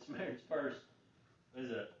at Samaritan's Purse, there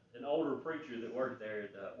was an older preacher that worked there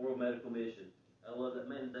at World Medical Mission. I love that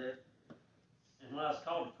man to death. And when I was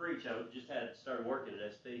called to preach, I just had started working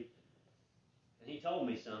at SP. And he told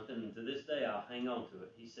me something, and to this day I'll hang on to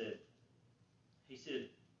it. He said,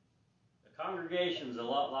 a congregation's a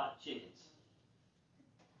lot like chickens.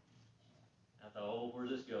 I thought, oh, where's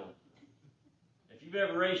this going? If you've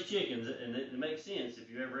ever raised chickens, and it makes sense if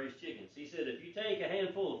you've ever raised chickens. He said, if you take a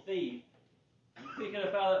handful of feed, you pick it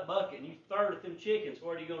up out of that bucket, and you throw it at them chickens,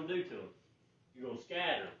 what are you going to do to them? You're going to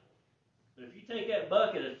scatter them. But if you take that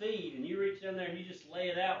bucket of feed, and you reach down there and you just lay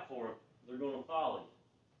it out for them, they're going to follow you.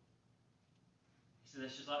 He said,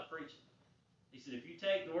 that's just like preaching. He said, if you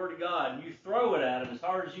take the Word of God and you throw it at them as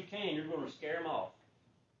hard as you can, you're going to scare them off.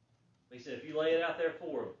 But he said, if you lay it out there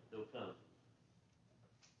for them, they'll come.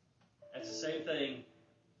 That's the same thing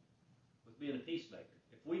with being a peacemaker.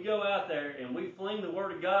 If we go out there and we fling the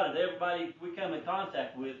Word of God at everybody we come in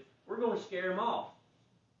contact with, we're going to scare them off.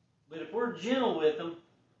 But if we're gentle with them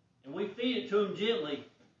and we feed it to them gently,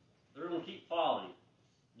 they're going to keep following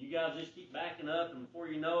you. You guys just keep backing up, and before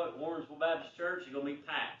you know it, Warrensville Baptist Church is going to be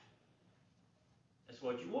packed. That's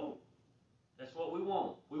what you want. That's what we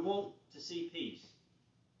want. We want to see peace.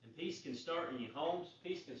 And peace can start in your homes.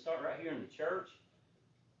 Peace can start right here in the church.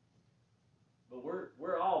 But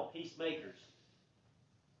we're all peacemakers.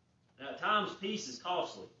 Now, at times, peace is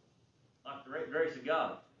costly, like the grace of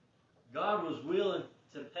God. God was willing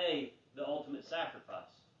to pay the ultimate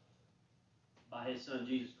sacrifice by His Son,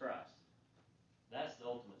 Jesus Christ. That's the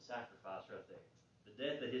ultimate sacrifice right there. The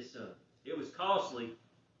death of His Son. It was costly,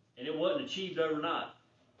 and it wasn't achieved overnight.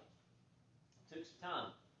 It took some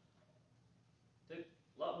time. It took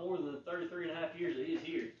a lot more than the 33 and a half years that He is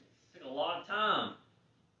here. It took a lot of time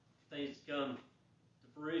for things to come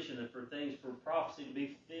to fruition and for things, for prophecy to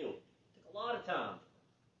be fulfilled. It took a lot of time.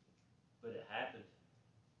 But it happened.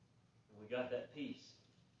 got that peace.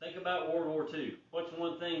 Think about World War II. What's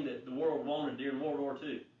one thing that the world wanted during World War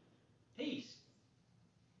II? Peace.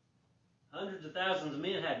 Hundreds of thousands of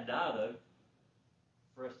men had to die, though,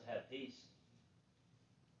 for us to have peace.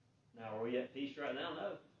 Now, are we at peace right now?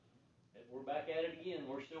 No. We're back at it again.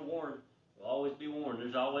 We're still warned. We'll always be warned.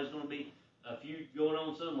 There's always going to be a feud going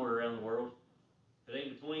on somewhere around the world. If it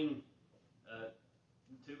ain't between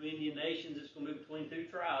two Indian nations, it's going to be between two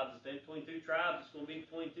tribes. If it's between two tribes, it's going to be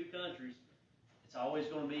between two countries. It's always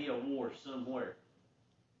going to be a war somewhere.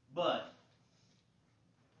 But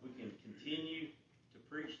we can continue to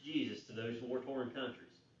preach Jesus to those war-torn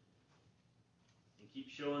countries and keep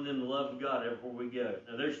showing them the love of God everywhere we go.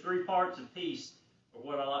 Now, there's three parts of peace, or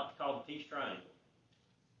what I like to call the peace triangle.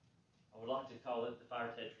 I would like to call it the fire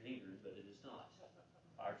tetrahedron, but it is not.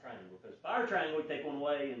 Fire triangle, because fire triangle, we take one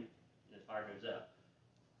away and the fire goes out.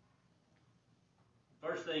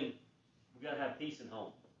 First thing, we've got to have peace in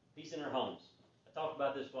home. Peace in our homes. I talked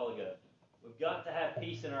about this a while ago. We've got to have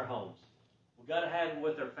peace in our homes. We've got to have it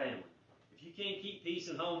with our family. If you can't keep peace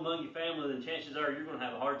in home among your family, then chances are you're going to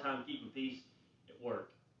have a hard time keeping peace at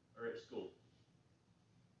work or at school.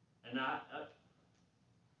 And I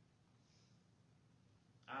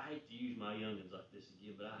hate to use my youngins like this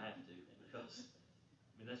again, but I have to, because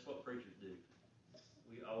that's what preachers do.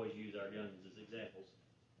 We always use our youngins as examples.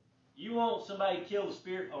 You want somebody to kill the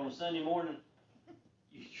spirit on a Sunday morning?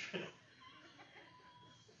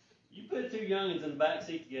 You put two youngins in the back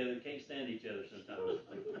seat together that can't stand each other sometimes.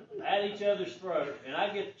 At each other's throat. And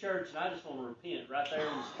I get to church and I just want to repent right there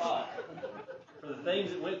on the spot for the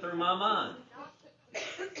things that went through my mind.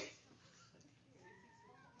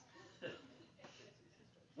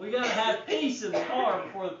 We got to have peace in the car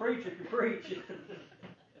before the preacher can preach.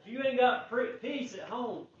 If you ain't got peace at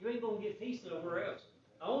home, you ain't going to get peace nowhere else.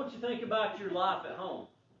 I want you to think about your life at home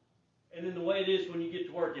and then the way it is when you get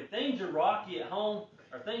to work. If things are rocky at home,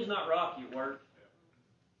 are things not rocky at work?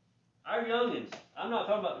 Our youngins, I'm not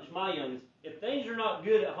talking about just my youngins, if things are not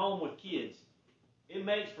good at home with kids, it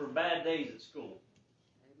makes for bad days at school.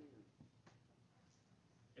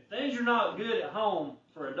 If things are not good at home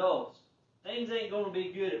for adults, things ain't going to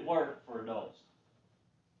be good at work for adults.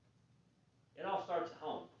 It all starts at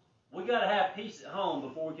home. We got to have peace at home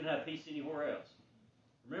before we can have peace anywhere else.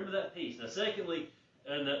 Remember that peace. Now, secondly,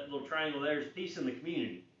 in that little triangle there is peace in the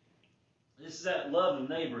community. This is that love of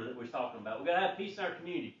neighbor that we're talking about. We've got to have peace in our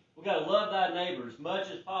community. We've got to love thy neighbor as much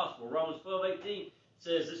as possible. Romans 12:18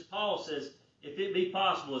 says, this Paul says, if it be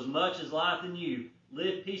possible, as much as lieth in you,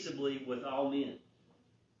 live peaceably with all men.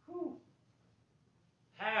 Whew.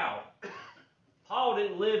 How? Paul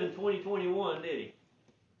didn't live in 2021, did he?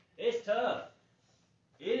 It's tough.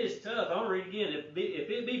 It is tough. I'm going to read again. If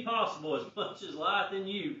it be possible, as much as lieth in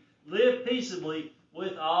you, live peaceably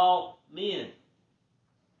with all men.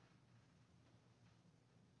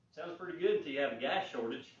 Sounds pretty good until you have a gas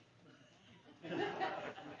shortage. And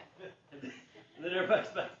then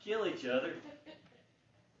everybody's about to kill each other. It's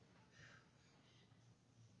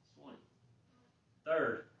funny.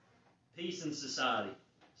 Third, peace in society.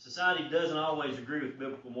 Society doesn't always agree with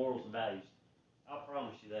biblical morals and values. I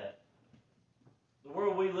promise you that. The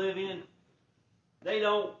world we live in, they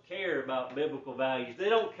don't care about biblical values. They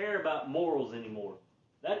don't care about morals anymore.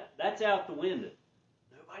 That's out the window.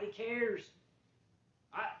 Nobody cares.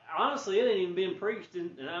 Honestly, it ain't even being preached,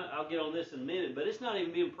 and I'll get on this in a minute, but it's not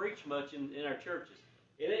even being preached much in our churches.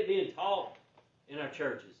 It ain't being taught in our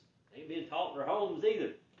churches. It ain't being taught in our homes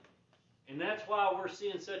either. And that's why we're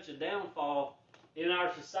seeing such a downfall in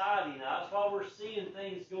our society now. That's why we're seeing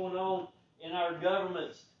things going on in our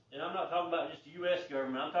governments. And I'm not talking about just the U.S.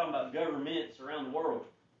 government. I'm talking about governments around the world.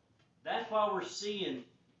 That's why we're seeing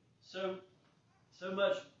so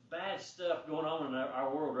much bad stuff going on in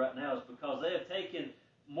our world right now, is because they have taken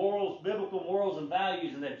morals, biblical morals and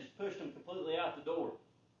values, and they've just pushed them completely out the door.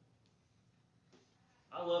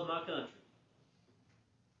 I love my country.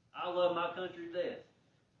 I love my country to death.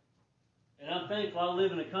 And I'm thankful I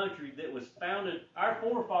live in a country that was founded, our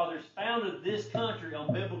forefathers founded this country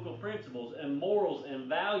on biblical principles and morals and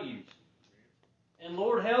values. And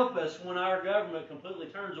Lord help us when our government completely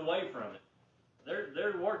turns away from it.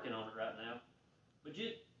 They're working on it right now. But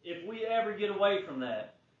if we ever get away from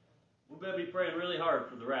that, we better be praying really hard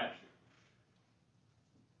for the rapture.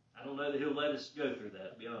 I don't know that He'll let us go through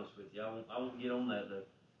that, to be honest with you. I won't get on that, though.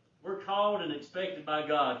 We're called and expected by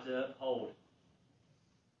God to uphold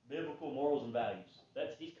biblical morals and values.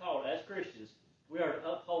 He's called, as Christians, we are to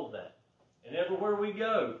uphold that. And everywhere we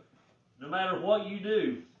go, no matter what you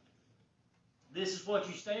do, this is what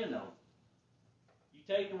you stand on. You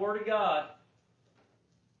take the Word of God,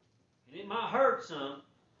 and it might hurt some.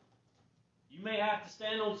 You may have to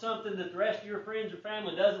stand on something that the rest of your friends or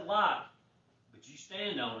family doesn't like, but you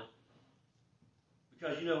stand on it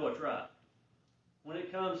because you know what's right. When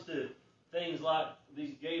it comes to things like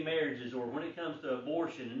these gay marriages, or when it comes to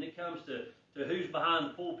abortion, and it comes to who's behind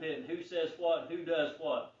the pulpit and who says what and who does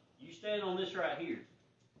what, you stand on this right here.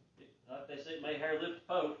 Like they say, may hair lift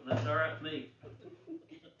the Pope, and that's all right with me.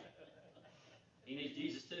 He needs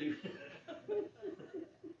Jesus too. The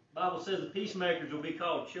Bible says the peacemakers will be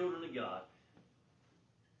called children of God.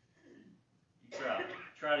 You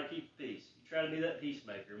try to keep the peace. You try to be that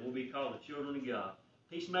peacemaker, and we'll be called the children of God.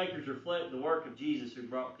 Peacemakers reflect the work of Jesus, who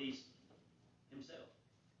brought peace himself.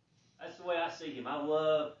 That's the way I see him. I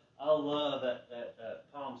love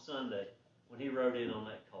that Palm Sunday when he rode in on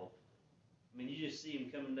that colt. I mean, you just see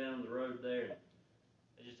him coming down the road there, and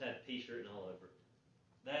they just had peace written all over it.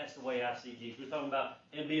 That's the way I see Jesus. We're talking about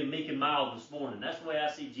him being meek and mild this morning. That's the way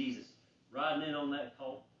I see Jesus, riding in on that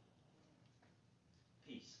colt.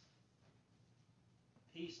 Peace.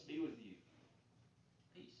 Peace be with you.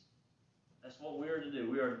 Peace. That's what we are to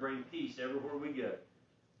do. We are to bring peace everywhere we go.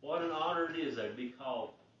 What an honor it is, though, to be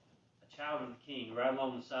called a child of the King right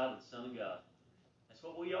along the side of the Son of God. That's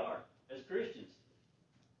what we are as Christians.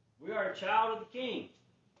 We are a child of the King.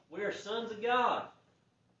 We are sons of God.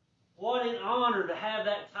 What an honor to have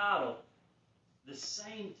that title. The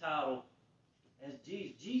same title as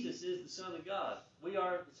Jesus. Jesus is the Son of God. We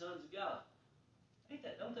are the sons of God. Ain't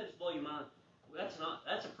that? Don't that just blow your mind?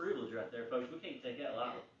 That's a privilege right there, folks. We can't take that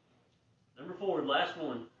lightly. Number 4, last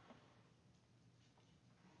one.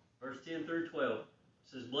 Verse 10 through 12. It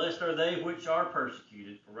says, Blessed are they which are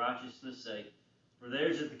persecuted for righteousness' sake, for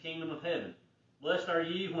theirs is the kingdom of heaven. Blessed are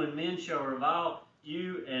ye when men shall revile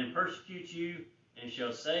you and persecute you, and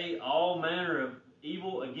shall say all manner of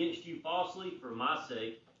evil against you falsely for my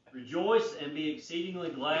sake. Rejoice and be exceedingly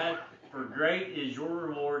glad, for great is your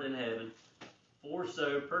reward in heaven. For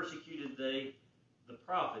so persecuted they the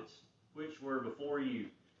prophets which were before you.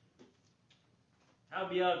 How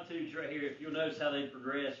Beatitudes right here, if you'll notice how they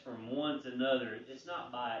progress from one to another, it's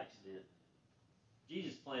not by accident.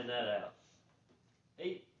 Jesus planned that out.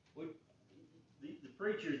 The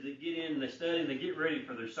preachers that get in and they study and they get ready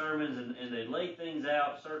for their sermons and they lay things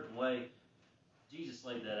out a certain way, Jesus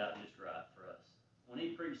laid that out just right for us. When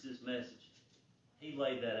he preached this message, he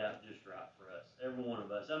laid that out just right for us, every one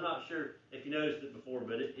of us. I'm not sure if you noticed it before,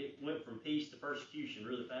 but it went from peace to persecution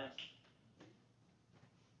really fast.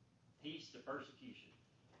 Peace to persecution.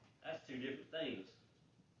 That's two different things.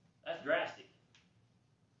 That's drastic.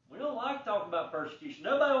 We don't like talking about persecution.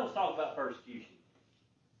 Nobody wants to talk about persecution.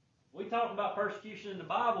 We talk about persecution in the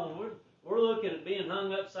Bible, and we're looking at being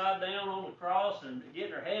hung upside down on the cross and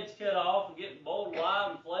getting our heads cut off and getting boiled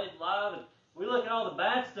alive and flayed alive. And we look at all the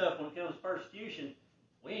bad stuff when it comes to persecution.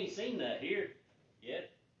 We ain't seen that here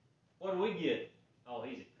yet. What do we get? Oh,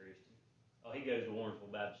 he's a Christian. Oh, he goes to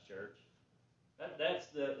Warrensville Baptist Church. That's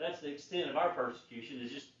the extent of our persecution,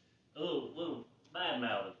 is just a little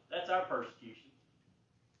bad-mouthing. That's our persecution.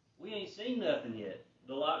 We ain't seen nothing yet,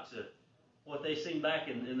 the likes of what they seen back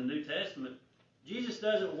in the New Testament. Jesus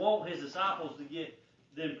doesn't want his disciples to get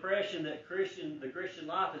the impression that the Christian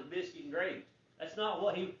life is biscuit and gravy. That's not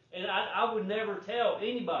what and I would never tell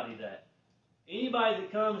anybody that. Anybody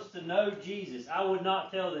that comes to know Jesus, I would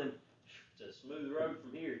not tell them, it's a smooth road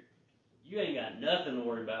from here. You ain't got nothing to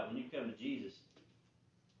worry about when you come to Jesus.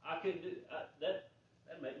 I couldn't do that.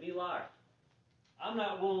 That'd make me a liar. I'm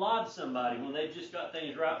not going to lie to somebody when they've just got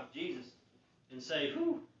things right with Jesus and say,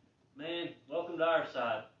 whew, man, welcome to our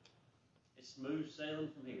side. It's smooth sailing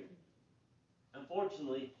from here.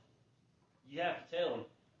 Unfortunately, you have to tell them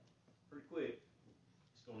pretty quick,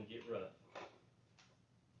 it's going to get rough.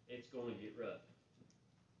 It's going to get rough.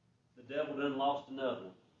 The devil done lost another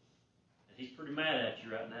one. And he's pretty mad at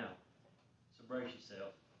you right now. So brace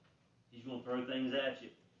yourself. He's going to throw things at you.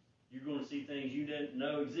 You're going to see things you didn't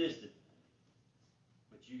know existed.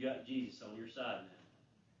 But you got Jesus on your side now.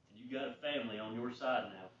 And you got a family on your side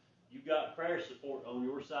now. You've got prayer support on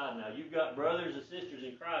your side now. You've got brothers and sisters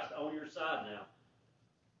in Christ on your side now.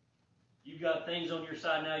 You've got things on your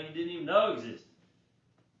side now you didn't even know existed.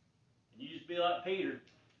 And you just be like Peter.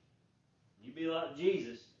 You be like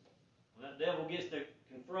Jesus. When that devil gets to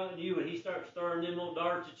confronting you and he starts throwing them little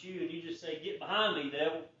darts at you and you just say, get behind me,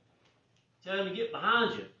 devil. Tell him to get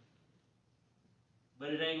behind you. But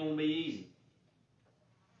it ain't going to be easy.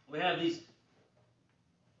 We have these,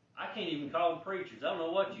 I can't even call them preachers. I don't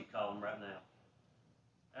know what you call them right now.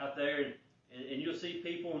 Out there, and you'll see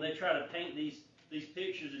people and they try to paint these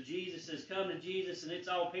pictures of Jesus as come to Jesus and it's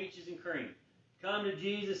all peaches and cream. Come to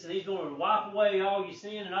Jesus and he's going to wipe away all your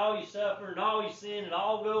sin and all your suffering and all your sin and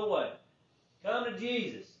all go away. Come to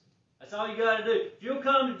Jesus. That's all you got to do. If you'll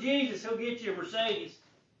come to Jesus, He'll get you a Mercedes.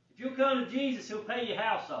 If you'll come to Jesus, He'll pay your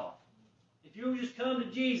house off. If you'll just come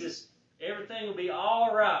to Jesus, everything will be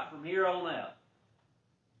all right from here on out.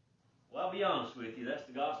 Well, I'll be honest with you. That's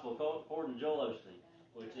the gospel according to Joel Osteen,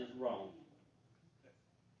 which is wrong.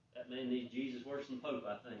 That man needs Jesus worse than the Pope,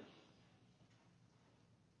 I think.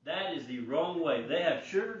 That is the wrong way. They have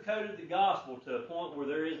sugar-coated the gospel to a point where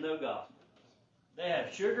there is no gospel. They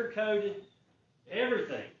have sugar-coated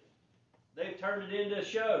everything. They've turned it into a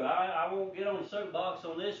show. I won't get on the soapbox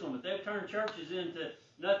on this one, but they've turned churches into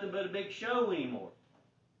nothing but a big show anymore.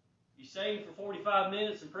 You sing for 45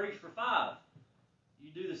 minutes and preach for 5.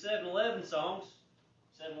 You do the 7-11 songs,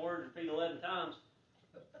 7 words, repeat 11 times,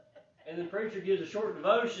 and the preacher gives a short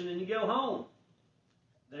devotion and you go home.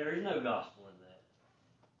 There is no gospel in that.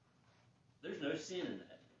 There's no sin in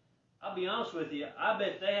that. I'll be honest with you, I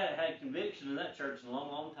bet they haven't had conviction in that church in a long,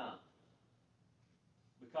 long time.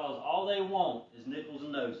 Because all they want is nickels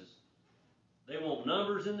and noses. They want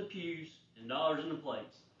numbers in the pews and dollars in the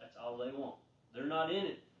plates. That's all they want. They're not in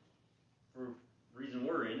it for the reason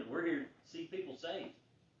we're in it. We're here to see people saved.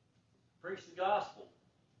 Preach the gospel.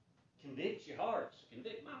 Convict your hearts.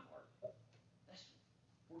 Convict my heart. That's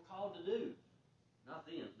what we're called to do. Not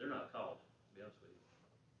them. They're not called, to be honest with you.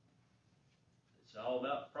 It's all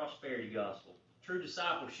about the prosperity gospel. True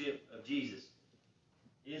discipleship of Jesus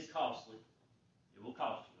is costly. It will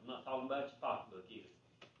cost you. I'm not talking about your pocketbook either.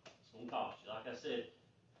 It's going to cost you. Like I said,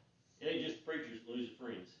 it ain't just the preachers that lose their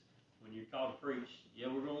friends. When you're called to preach, yeah,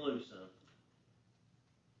 we're going to lose some.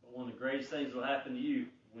 But one of the greatest things that will happen to you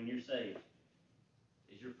when you're saved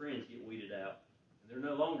is your friends get weeded out. And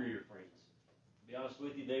they're no longer your friends. To be honest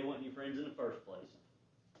with you, they weren't your friends in the first place.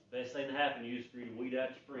 The best thing to happen to you is for you to weed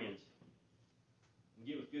out your friends and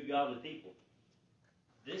get with good, godly people.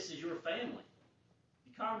 This is your family.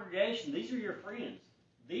 Congregation, these are your friends.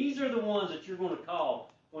 These are the ones that you're going to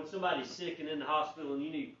call when somebody's sick and in the hospital and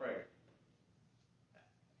you need prayer.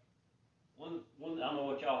 One, I don't know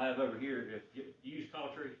what y'all have over here. If you use Call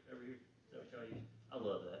Tree over here? Is that what y'all use? I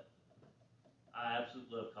love that. I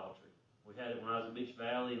absolutely love Call Tree. We had it when I was in Beach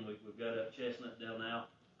Valley, and we've got it up Chestnut down now.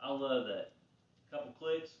 I love that. A couple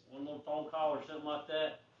clicks, one little phone call or something like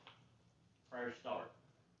that. Prayer start.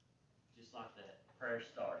 Just like that. Prayer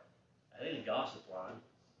start. That ain't a gossip line.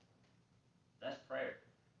 That's prayer.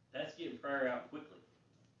 That's getting prayer out quickly.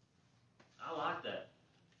 I like that.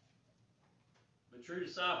 But true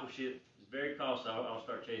discipleship is very costly. I'll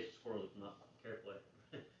start chasing squirrels if I'm not careful.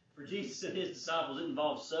 For Jesus and His disciples, it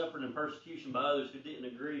involved suffering and persecution by others who didn't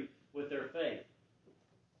agree with their faith.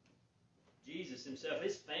 Jesus Himself,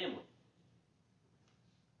 His family.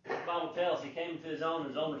 The Bible tells us He came to His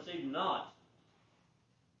own received Him not.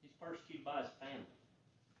 He's persecuted by His family.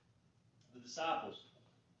 The disciples,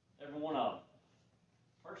 every one of them,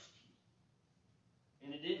 persecuted.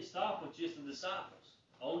 And it didn't stop with just the disciples.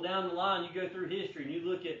 On down the line, you go through history and you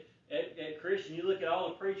look at Christians, you look at all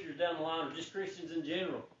the preachers down the line, or just Christians in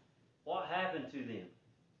general. What happened to them?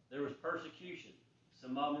 There was persecution.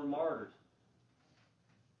 Some of them were martyred.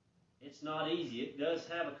 It's not easy. It does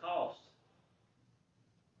have a cost.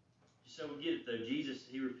 So we get it though. Jesus,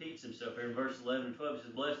 He repeats Himself here in verse 11 and 12. He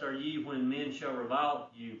says, "Blessed are ye when men shall revile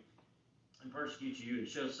you and persecute you, and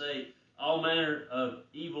shall say all manner of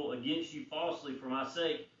evil against you falsely for my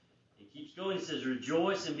sake." He keeps going. He says,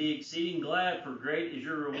 "Rejoice and be exceeding glad, for great is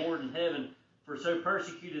your reward in heaven. For so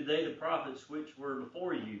persecuted they the prophets which were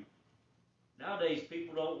before you." Nowadays,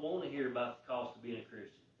 people don't want to hear about the cost of being a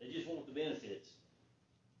Christian. They just want the benefits.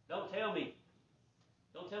 Don't tell me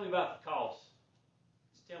about the cost.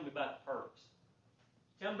 Just tell me about the perks.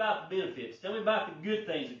 Tell me about the benefits. Tell me about the good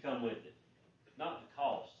things that come with it, not the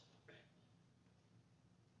cost.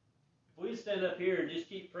 If we stand up here and just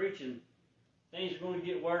keep preaching, things are going to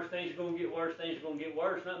get worse, things are going to get worse, things are going to get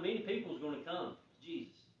worse, not many people is going to come to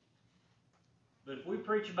Jesus. But if we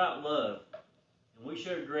preach about love, and we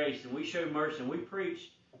show grace, and we show mercy, and we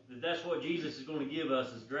preach that that's what Jesus is going to give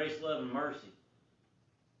us, is grace, love, and mercy,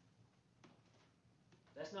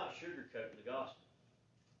 that's not sugarcoating the gospel.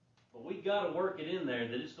 But we got to work it in there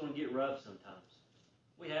that it's going to get rough sometimes.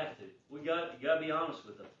 We have to. You got to be honest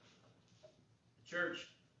with them. The church,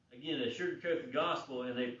 again, they sugarcoat the gospel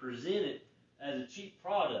and they present it as a cheap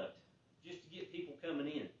product just to get people coming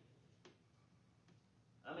in.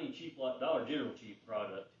 I mean cheap like Dollar General cheap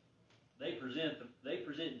product. They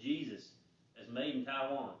present Jesus as made in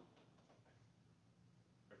Taiwan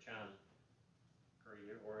or China,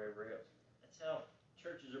 Korea, or wherever else. That's how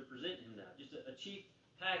churches are presenting Him now. Just a cheap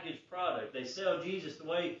packaged product. They sell Jesus the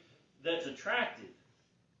way that's attractive.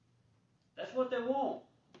 That's what they want.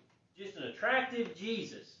 Just an attractive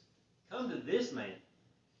Jesus. Come to this man.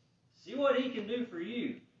 See what he can do for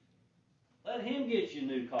you. Let him get you a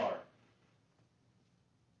new car.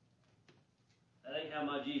 That ain't how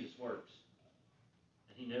my Jesus works.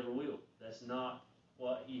 And he never will. That's not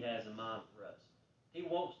what he has in mind for us. He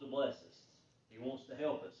wants to bless us. He wants to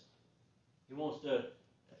help us. He wants to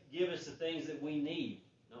give us the things that we need,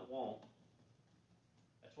 not want.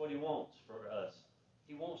 That's what he wants for us.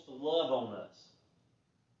 He wants to love on us.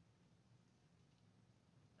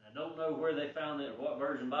 And I don't know where they found that, what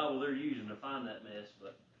version Bible they're using to find that mess,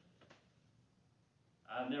 but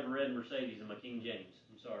I've never read Mercedes in my King James.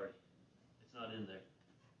 I'm sorry. It's not in there.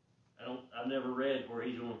 I've never read where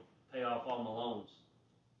he's going to pay off all my loans.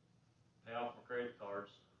 Pay off my credit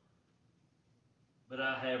cards. But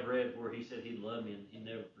I have read where he said he'd love me and he'd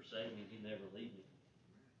never forsake me and he'd never leave me.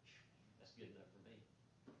 That's good enough for me.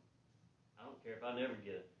 I don't care if I never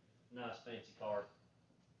get a nice fancy car.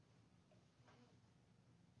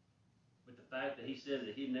 But the fact that he said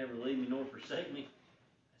that he'd never leave me nor forsake me,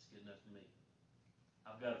 that's good enough for me.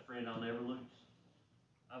 I've got a friend I'll never lose.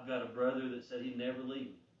 I've got a brother that said he'd never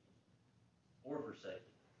leave me or forsake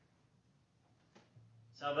me.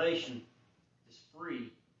 Salvation is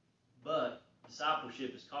free, but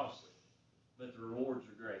discipleship is costly. But the rewards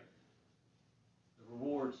are great. The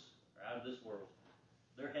rewards are out of this world.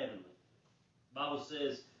 They're heavenly. The Bible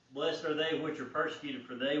says, blessed are they which are persecuted,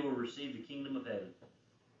 for they will receive the kingdom of heaven.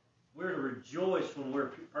 We're to rejoice when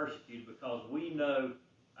we're persecuted because we know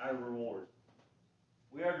our reward.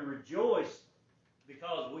 We are to rejoice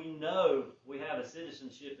because we know we have a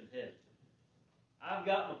citizenship in heaven. I've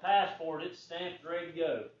got my passport, it's stamped, ready to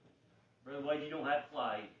go. Brother Wade, you don't have to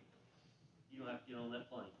fly either. You don't have to get on that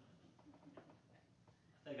plane.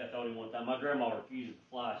 I think I told him one time, my grandma refused to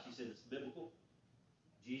fly. She said it's biblical.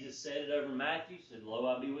 Jesus said it over in Matthew, said, lo,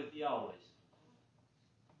 I be with you always.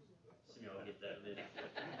 Some of y'all get that in a minute.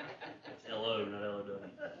 It's L-O, not L-O-W.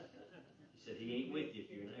 He said he ain't with you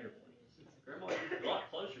if you're in an airplane. Grandma, you're a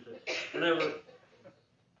lot closer to it. Whenever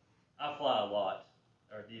I fly a lot,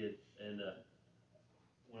 or did, and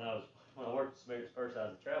when I worked at Samaritan's Purse, I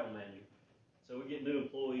was a travel manager. So we get new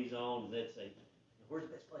employees on, and they'd say, where's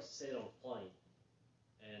the best place to sit on a plane?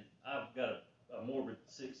 And I've got a morbid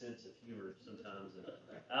sixth sense of humor sometimes. And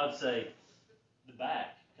I would say the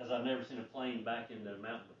back, because I've never seen a plane back into a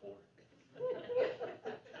mountain before.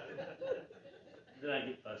 Then I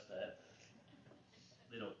get fussed at.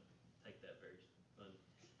 They don't take that very funny.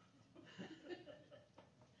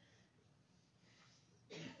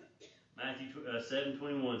 Matthew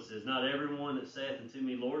 7:21 says, not everyone that saith unto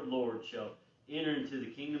me, Lord, Lord, shall enter into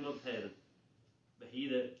the kingdom of heaven, but he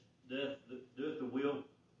that doeth the will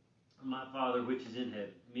of my Father which is in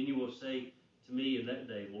heaven. Many will say to me in that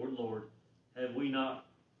day, Lord, Lord, have we not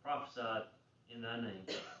prophesied in thy name?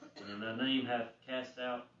 And in thy name have cast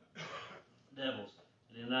out devils,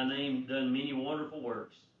 and in thy name done many wonderful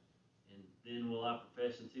works. And then will I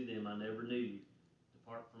profess unto them, I never knew you.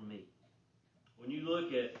 Depart from me. When you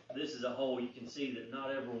look at this as a whole, you can see that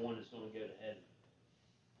not everyone is going to go to heaven.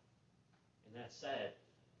 And that's sad.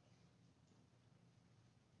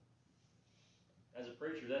 As a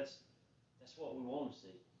preacher, that's what we want to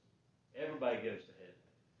see. Everybody goes to heaven.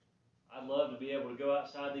 I'd love to be able to go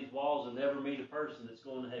outside these walls and never meet a person that's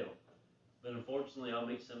going to hell. But unfortunately, I'll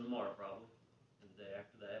meet some tomorrow probably. And the day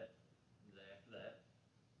after that. And the day after that.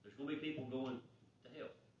 There's going to be people going to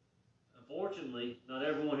hell. Unfortunately, not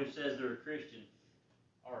everyone who says they're a Christian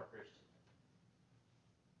are a Christian.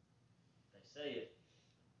 They say it.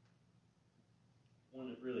 One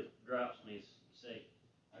that really gripes me is you say,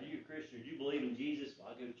 are you a Christian? Do you believe in Jesus? Well,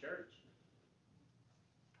 I go to church.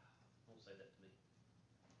 Don't say that to me.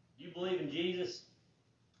 Do you believe in Jesus?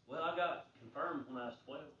 Well, I got confirmed when I was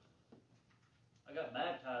 12. I got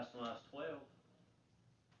baptized when I was 12.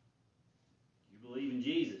 Do you believe in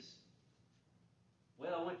Jesus?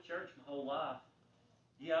 Well, I went to church my whole life.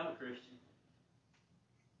 Yeah, I'm a Christian.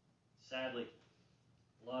 Sadly,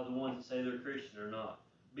 a lot of the ones that say they're Christian are not.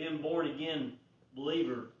 Being born again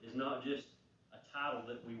believer is not just a title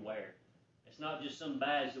that we wear. It's not just some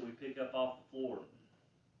badge that we pick up off the floor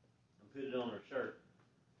and put it on our shirt.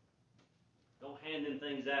 Don't hand them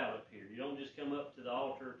things out up here. You don't just come up to the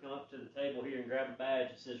altar, come up to the table here and grab a badge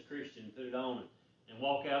that says Christian and put it on and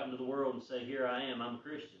walk out into the world and say, here I am, I'm a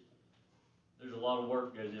Christian. There's a lot of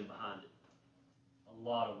work that goes in behind it. A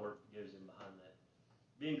lot of work that goes in behind that.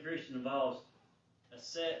 Being Christian involves a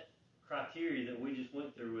set criteria that we just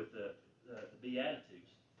went through with the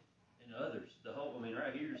Beatitudes and others. The whole, I mean,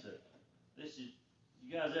 right here's this is,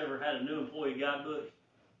 you guys ever had a new employee guidebook?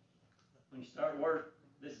 When you start work,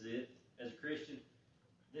 this is it. As a Christian,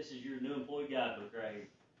 this is your new employee guidebook right here.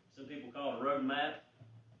 Some people call it a road map.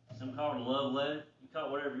 Some call it a love letter. You call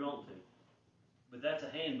it whatever you want to. But that's a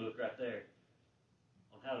handbook right there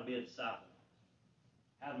on how to be a disciple,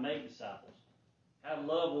 how to make disciples, how to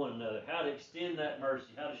love one another, how to extend that mercy,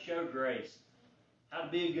 how to show grace, how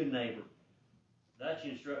to be a good neighbor. That's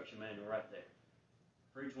your instruction manual right there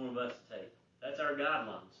for each one of us to take. That's our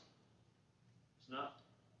guidelines. It's not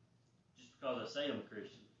just because I say I'm a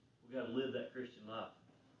Christian. We've got to live that Christian life.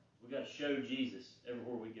 We've got to show Jesus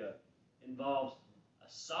everywhere we go. It involves a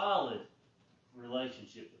solid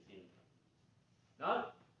relationship with Him.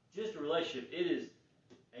 Not just a relationship, it is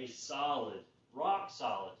a solid, rock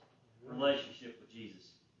solid relationship with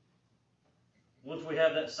Jesus. Once we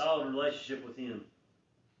have that solid relationship with Him,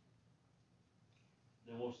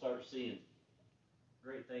 then we'll start seeing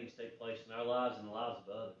great things take place in our lives and the lives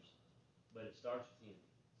of others. But it starts with Him.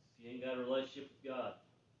 If you ain't got a relationship with God,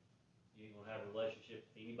 you ain't going to have a relationship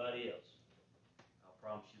with anybody else. I'll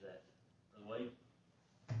promise you that. Brother Wade?